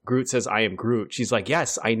anytime Groot says, I am Groot, she's like,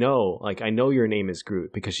 yes, I know. Like, I know your name is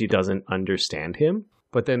Groot, because she doesn't understand him.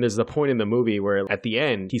 But then there's the point in the movie where at the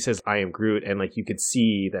end he says, I am Groot. And like you could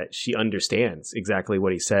see that she understands exactly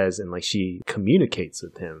what he says and like she communicates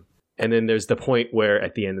with him. And then there's the point where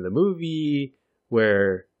at the end of the movie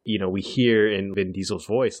where, we hear in Vin Diesel's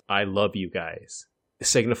voice, I love you guys,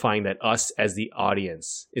 signifying that us as the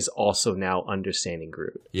audience is also now understanding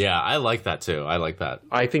Groot. Yeah, I like that too. I like that.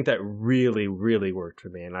 I think that really, really worked for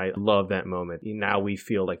me. And I love that moment. Now we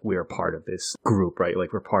feel like we're part of this group, right?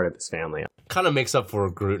 Like we're part of this family. Kind of makes up for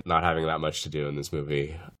Groot not having that much to do in this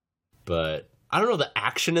movie. But I don't know, the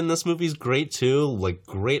action in this movie is great too. Like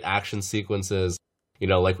great action sequences.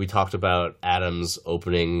 Like we talked about Adam's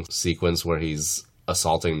opening sequence where he's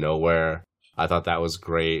assaulting Nowhere. I thought that was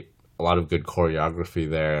great. A lot of good choreography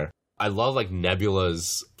there. I love like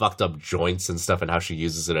Nebula's fucked up joints and stuff and how she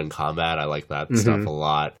uses it in combat. I like that stuff a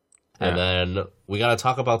lot. Yeah. And then we got to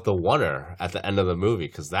talk about the Oner at the end of the movie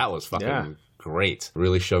because that was fucking great.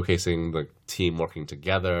 Really showcasing the team working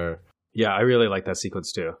together. Yeah, I really like that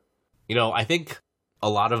sequence too. I think a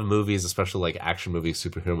lot of movies, especially like action movies,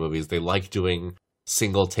 superhero movies, they like doing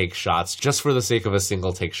single take shots just for the sake of a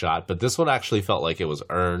single take shot. But this one actually felt like it was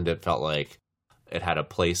earned. It felt like it had a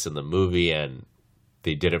place in the movie and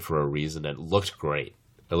they did it for a reason. It looked great.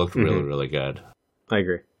 It looked really, really good. I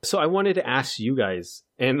agree. So I wanted to ask you guys,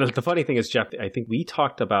 and the funny thing is, Jeff, I think we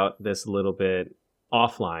talked about this a little bit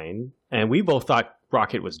offline, and we both thought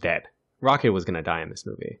Rocket was dead. Rocket was going to die in this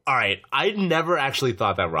movie. All right. I never actually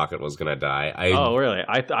thought that Rocket was going to die. Oh, really?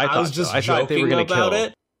 I thought was just I thought they were going to kill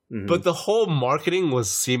it. But the whole marketing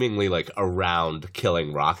was seemingly like around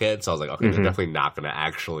killing Rocket. So I was like, okay, they're definitely not going to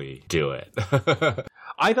actually do it.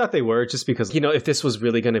 I thought they were just because, if this was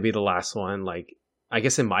really going to be the last one, like, I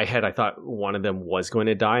guess in my head, I thought one of them was going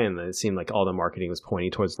to die, and it seemed like all the marketing was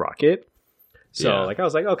pointing towards Rocket. So like I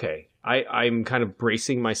was like, okay, I'm kind of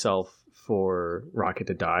bracing myself for Rocket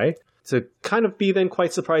to die, to kind of be then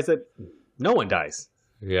quite surprised that no one dies.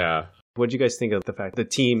 Yeah. What do you guys think of the fact the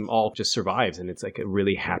team all just survives and it's like a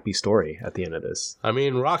really happy story at the end of this? I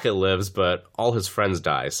mean, Rocket lives, but all his friends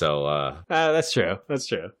die, so... That's true. That's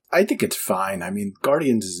true. I think it's fine. I mean,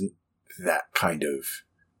 Guardians isn't that kind of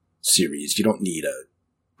series. You don't need a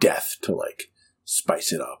death to, like,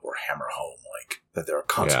 spice it up or hammer home, like, that there are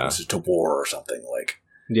consequences to war or something, like...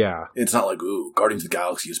 Yeah. It's not like, ooh, Guardians of the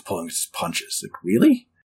Galaxy is pulling his punches. Like, really?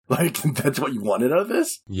 Like, that's what you wanted out of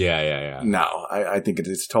this? Yeah. No, I think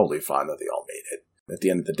it's totally fine that they all made it. At the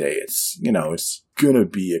end of the day, it's, you know, it's gonna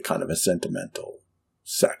be a kind of a sentimental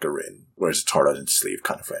saccharine, whereas it's hard on its sleeve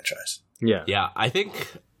kind of franchise. Yeah. Yeah, I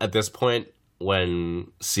think at this point,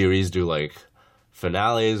 when series do, like,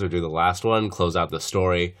 finales or do the last one, close out the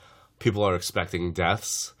story, people are expecting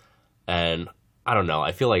deaths, and I don't know,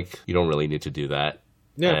 I feel like you don't really need to do that.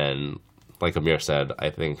 Yeah. And like Amir said, I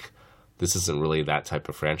think this isn't really that type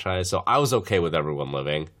of franchise. So I was okay with everyone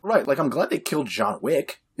living. Right. Like, I'm glad they killed John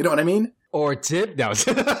Wick. You know what I mean? Or Tip. No.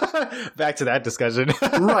 Back to that discussion.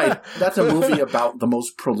 Right. That's a movie about the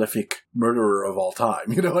most prolific murderer of all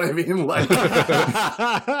time. You know what I mean? Like,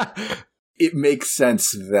 it makes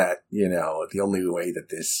sense that, you know, the only way that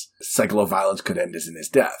this cycle of violence could end is in his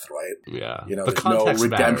death, right? Yeah. You know, the there's no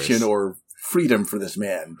redemption matters. or freedom for this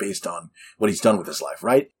man based on what he's done with his life,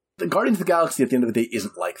 right? The Guardians of the Galaxy at the end of the day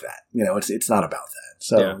isn't like that. You know, it's not about that.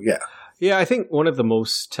 So, yeah. Yeah, I think one of the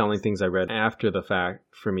most telling things I read after the fact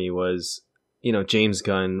for me was, you know, James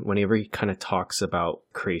Gunn, whenever he kind of talks about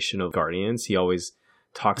creation of Guardians, he always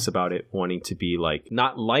talks about it wanting to be like,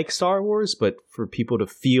 not like Star Wars, but for people to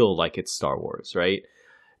feel like it's Star Wars, right?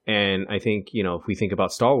 And I think, you know, if we think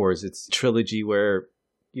about Star Wars, it's a trilogy where,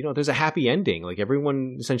 you know, there's a happy ending. Like,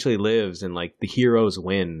 everyone essentially lives and, like, the heroes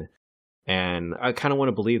win. And I kind of want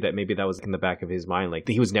to believe that maybe that was in the back of his mind. Like,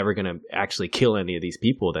 he was never going to actually kill any of these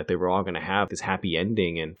people, that they were all going to have this happy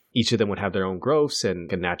ending. And each of them would have their own growths and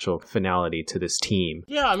a natural finality to this team.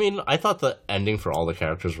 Yeah, I mean, I thought the ending for all the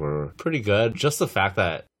characters were pretty good. Just the fact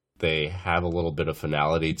that they have a little bit of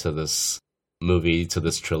finality to this movie, to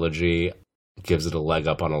this trilogy, gives it a leg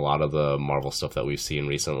up on a lot of the Marvel stuff that we've seen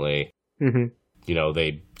recently. Mm-hmm. You know,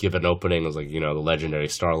 they give an opening, it was like, you know, the legendary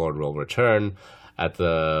Star-Lord will return at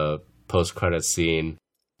the post-credits scene.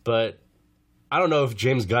 But I don't know if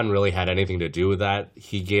James Gunn really had anything to do with that.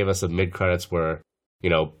 He gave us a mid-credits where, you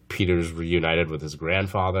know, Peter's reunited with his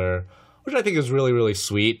grandfather, which I think is really, really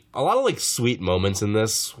sweet. A lot of, like, sweet moments in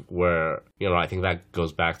this where, you know, I think that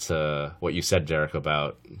goes back to what you said, Derek,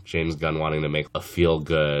 about James Gunn wanting to make a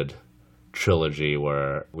feel-good trilogy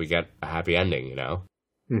where we get a happy ending, you know?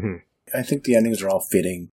 Mm-hmm. I think the endings are all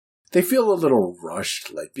fitting. They feel a little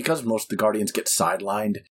rushed, like, because most of the Guardians get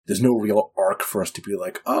sidelined, there's no real arc for us to be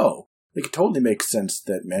like, oh, it totally makes sense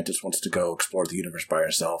that Mantis wants to go explore the universe by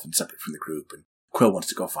herself and separate from the group, and Quill wants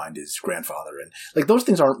to go find his grandfather, and, like, those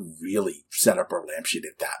things aren't really set up or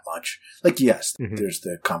lampshaded that much. Like, yes, there's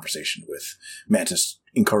the conversation with Mantis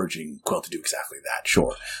encouraging Quill to do exactly that,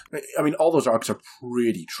 sure. I mean, all those arcs are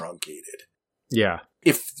pretty truncated. Yeah.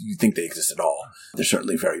 If you think they exist at all. They're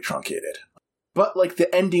certainly very truncated. But, like,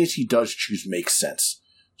 the endings he does choose make sense.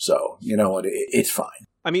 So, you know what, it's fine.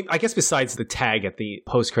 I mean, I guess besides the tag at the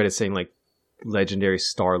post-credits saying, like, legendary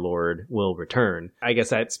Star-Lord will return, I guess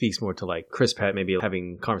that speaks more to, like, Chris Pratt maybe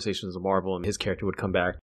having conversations with Marvel and his character would come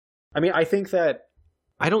back. I mean, I think that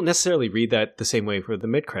I don't necessarily read that the same way for the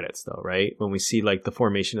mid-credits, though, right? When we see, like, the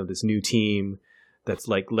formation of this new team that's,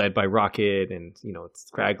 like, led by Rocket, and, you know, it's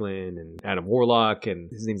Kraglin and Adam Warlock,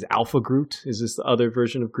 and his name's Alpha Groot. Is this the other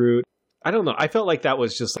version of Groot? I don't know. I felt like that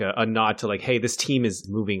was just like a nod to, like, hey, this team is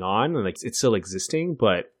moving on, and, like, it's still existing,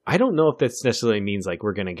 but I don't know if that necessarily means, like,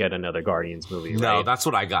 we're going to get another Guardians movie, right? No, that's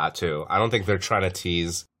what I got, too. I don't think they're trying to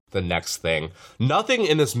tease the next thing. Nothing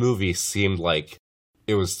in this movie seemed like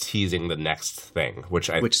it was teasing the next thing, which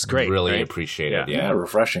is great, really right? Appreciated. Yeah,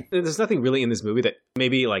 refreshing. There's nothing really in this movie that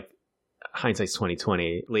maybe, like, hindsight's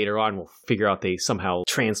 2020. Later on, we'll figure out they somehow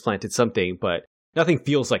transplanted something, but nothing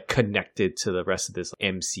feels like connected to the rest of this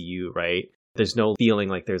MCU, right? There's no feeling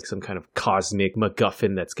like there's some kind of cosmic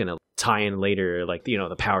MacGuffin that's going to tie in later, like, you know,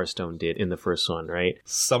 the Power Stone did in the first one, right?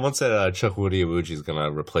 Someone said Chuck Woody is going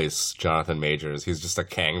to replace Jonathan Majors. He's just a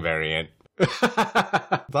Kang variant.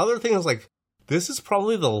 The other thing is, like, this is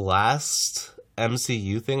probably the last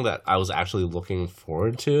MCU thing that I was actually looking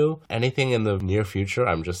forward to. Anything in the near future,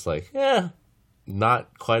 I'm just like,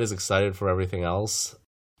 not quite as excited for everything else.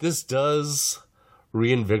 This does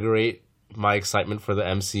reinvigorate my excitement for the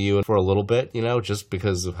MCU for a little bit, just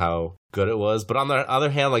because of how good it was. But on the other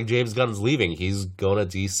hand, like James Gunn's leaving. He's going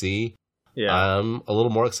to DC. Yeah. I'm a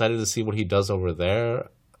little more excited to see what he does over there.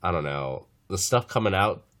 I don't know. The stuff coming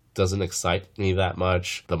out doesn't excite me that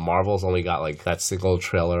much. The Marvels only got like that single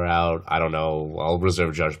trailer out. I don't know. I'll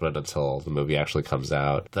reserve judgment until the movie actually comes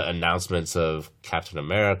out. The announcements of Captain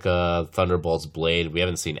America, Thunderbolts, Blade, we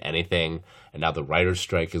haven't seen anything. And now the writer's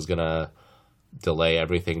strike is going to delay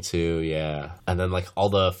everything too. Yeah. And then like all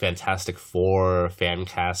the Fantastic Four fan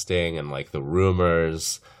casting and like the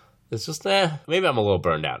rumors. It's just, maybe I'm a little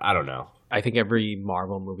burned out. I don't know. I think every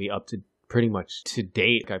Marvel movie up to pretty much to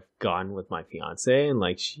date, I've gone with my fiance, and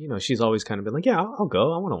like she's always kind of been like, yeah, I'll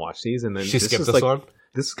go, I want to watch these, and then she skipped this one.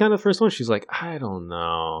 This is kind of the first one. She's like, I don't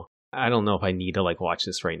know if I need to like watch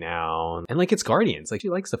this right now, and like it's Guardians, like she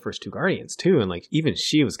likes the first two Guardians too, and like even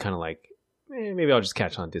she was kind of like, maybe I'll just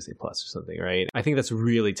catch on Disney Plus or something, right? I think that's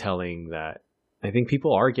really telling that I think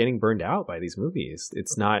people are getting burned out by these movies.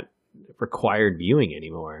 It's not required viewing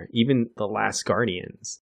anymore, even the last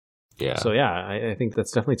Guardians. Yeah. So yeah, I think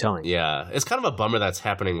that's definitely telling. Yeah. It's kind of a bummer that's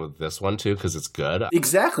happening with this one too, because it's good.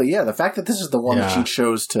 Exactly, yeah. The fact that this is the one that she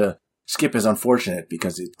chose to skip is unfortunate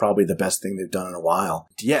because it's probably the best thing they've done in a while.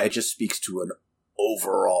 Yeah, it just speaks to an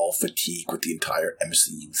overall fatigue with the entire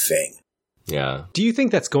MCU thing. Yeah. Do you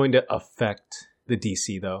think that's going to affect the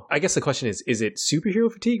DC though? I guess the question is it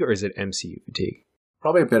superhero fatigue or is it MCU fatigue?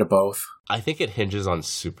 Probably a bit of both. I think it hinges on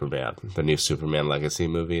Superman, the new Superman Legacy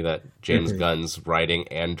movie that James Gunn's writing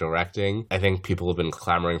and directing. I think people have been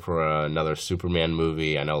clamoring for another Superman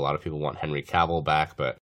movie. I know a lot of people want Henry Cavill back,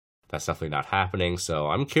 but that's definitely not happening. So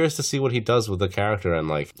I'm curious to see what he does with the character. And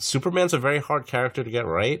like, Superman's a very hard character to get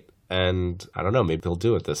right. And I don't know, maybe he'll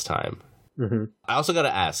do it this time. I also got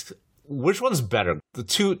to ask, which one's better? The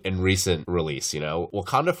two in recent release,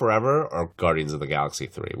 Wakanda Forever or Guardians of the Galaxy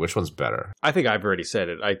 3? Which one's better? I think I've already said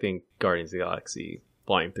it. I think Guardians of the Galaxy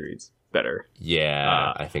Volume 3 is better.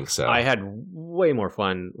 Yeah, I think so. I had way more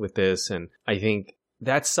fun with this, and I think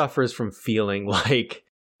that suffers from feeling like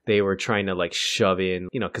they were trying to like shove in,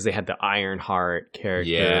 because they had the Ironheart character.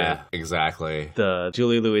 Yeah, exactly. The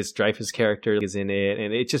Julie Louis-Dreyfus character is in it,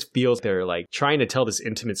 and it just feels they're like trying to tell this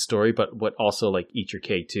intimate story, but also like eat your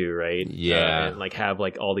cake too, right? Yeah. And like have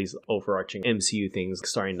like all these overarching MCU things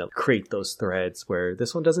starting to create those threads where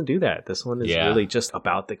this one doesn't do that. This one is really just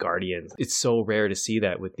about the Guardians. It's so rare to see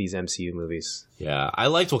that with these MCU movies. Yeah, I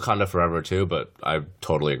liked Wakanda Forever too, but I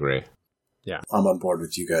totally agree. Yeah. I'm on board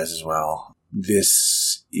with you guys as well.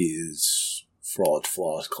 This is, for all its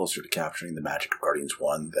flaws, closer to capturing the magic of Guardians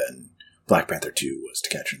 1 than Black Panther 2 was to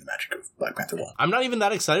capturing the magic of Black Panther 1. I'm not even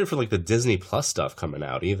that excited for like the Disney Plus stuff coming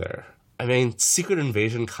out either. I mean, Secret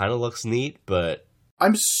Invasion kind of looks neat, but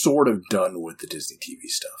I'm sort of done with the Disney TV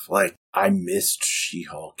stuff. Like, I missed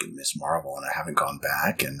She-Hulk and Miss Marvel, and I haven't gone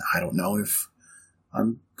back, and I don't know if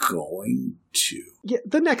I'm going to. Yeah,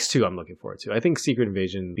 the next two I'm looking forward to. I think Secret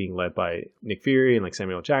Invasion being led by Nick Fury and like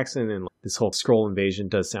Samuel Jackson and this whole Skrull invasion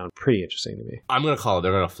does sound pretty interesting to me. I'm going to call it.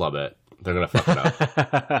 They're going to flub it. They're going to fuck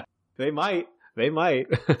it up. They might.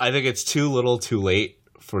 I think it's too little too late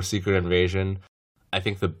for Secret Invasion. I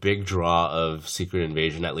think the big draw of Secret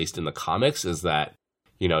Invasion, at least in the comics, is that,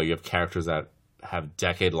 you have characters that have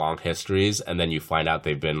decade-long histories and then you find out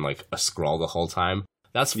they've been like a Skrull the whole time.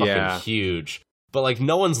 That's fucking huge. But, like,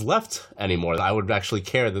 no one's left anymore. I would actually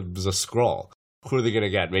care that there's a Skrull. Who are they going to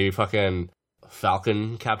get? Maybe fucking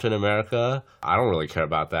Falcon, Captain America? I don't really care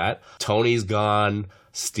about that. Tony's gone.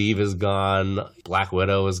 Steve is gone. Black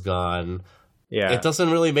Widow is gone. Yeah. It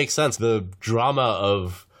doesn't really make sense. The drama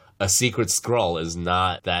of a secret Skrull is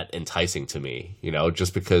not that enticing to me,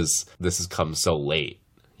 just because this has come so late.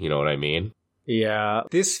 You know what I mean? Yeah,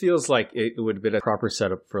 this feels like it would have been a proper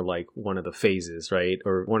setup for like one of the phases, right?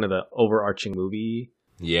 Or one of the overarching movie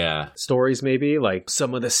stories, maybe. Like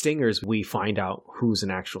some of the stingers, we find out who's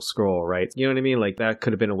an actual Skrull, right? You know what I mean? Like that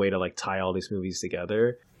could have been a way to like tie all these movies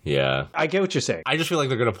together. Yeah. I get what you're saying. I just feel like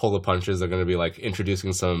they're going to pull the punches. They're going to be like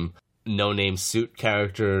introducing some no-name suit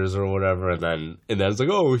characters or whatever. And then it's like,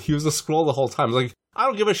 oh, he was a Skrull the whole time. It's like, I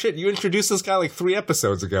don't give a shit. You introduced this guy like 3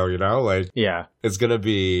 episodes ago, Like, yeah. It's going to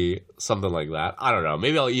be something like that. I don't know.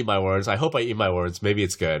 Maybe I'll eat my words. I hope I eat my words. Maybe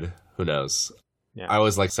it's good. Who knows? Yeah. I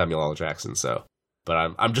always like Samuel L. Jackson, so.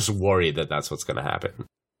 But I'm just worried that that's what's going to happen.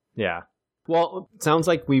 Yeah. Well, it sounds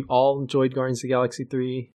like we've all enjoyed Guardians of the Galaxy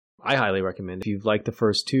 3. I highly recommend it. If you've liked the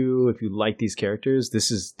first two, if you like these characters,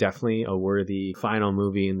 this is definitely a worthy final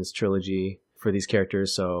movie in this trilogy for these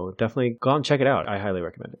characters, so definitely go and check it out. I highly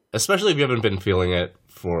recommend it. Especially if you haven't been feeling it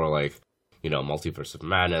for like, Multiverse of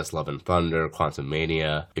Madness, Love and Thunder,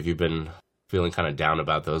 Quantumania. If you've been feeling kind of down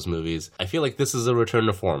about those movies. I feel like this is a return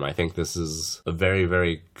to form. I think this is a very,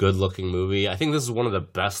 very good-looking movie. I think this is one of the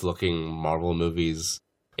best-looking Marvel movies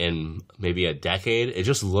in maybe a decade. It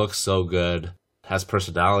just looks so good. Has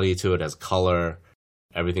personality to it, has color.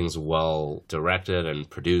 Everything's well directed and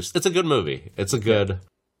produced. It's a good movie. It's a good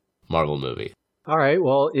Marvel movie. All right.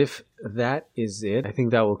 Well, if that is it, I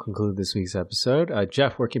think that will conclude this week's episode.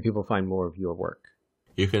 Jeff, where can people find more of your work?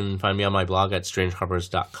 You can find me on my blog at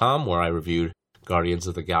strangeharpers.com, where I reviewed Guardians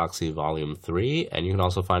of the Galaxy Volume 3. And you can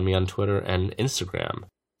also find me on Twitter and Instagram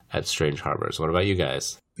at Strange Harbors. What about you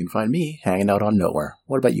guys? You can find me hanging out on Nowhere.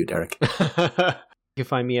 What about you, Derek? You can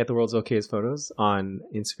find me at The World's Okayest Photos on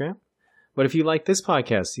Instagram. But if you like this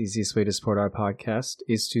podcast, the easiest way to support our podcast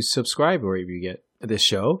is to subscribe wherever you get this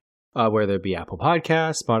show, whether it be Apple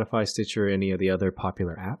Podcasts, Spotify, Stitcher, or any of the other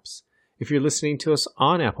popular apps. If you're listening to us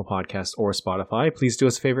on Apple Podcasts or Spotify, please do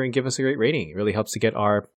us a favor and give us a great rating. It really helps to get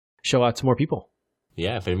our show out to more people.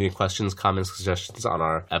 Yeah, if you have any questions, comments, suggestions on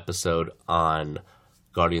our episode on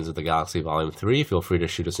Guardians of the Galaxy Volume 3, feel free to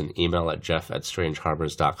shoot us an email at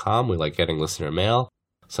jeff@strangeharbors.com. We like getting listener mail.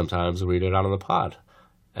 Sometimes we read it out on the pod.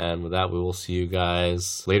 And with that, we will see you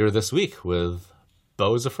guys later this week with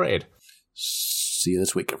Beau is Afraid. See you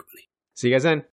this week, everybody. See you guys then.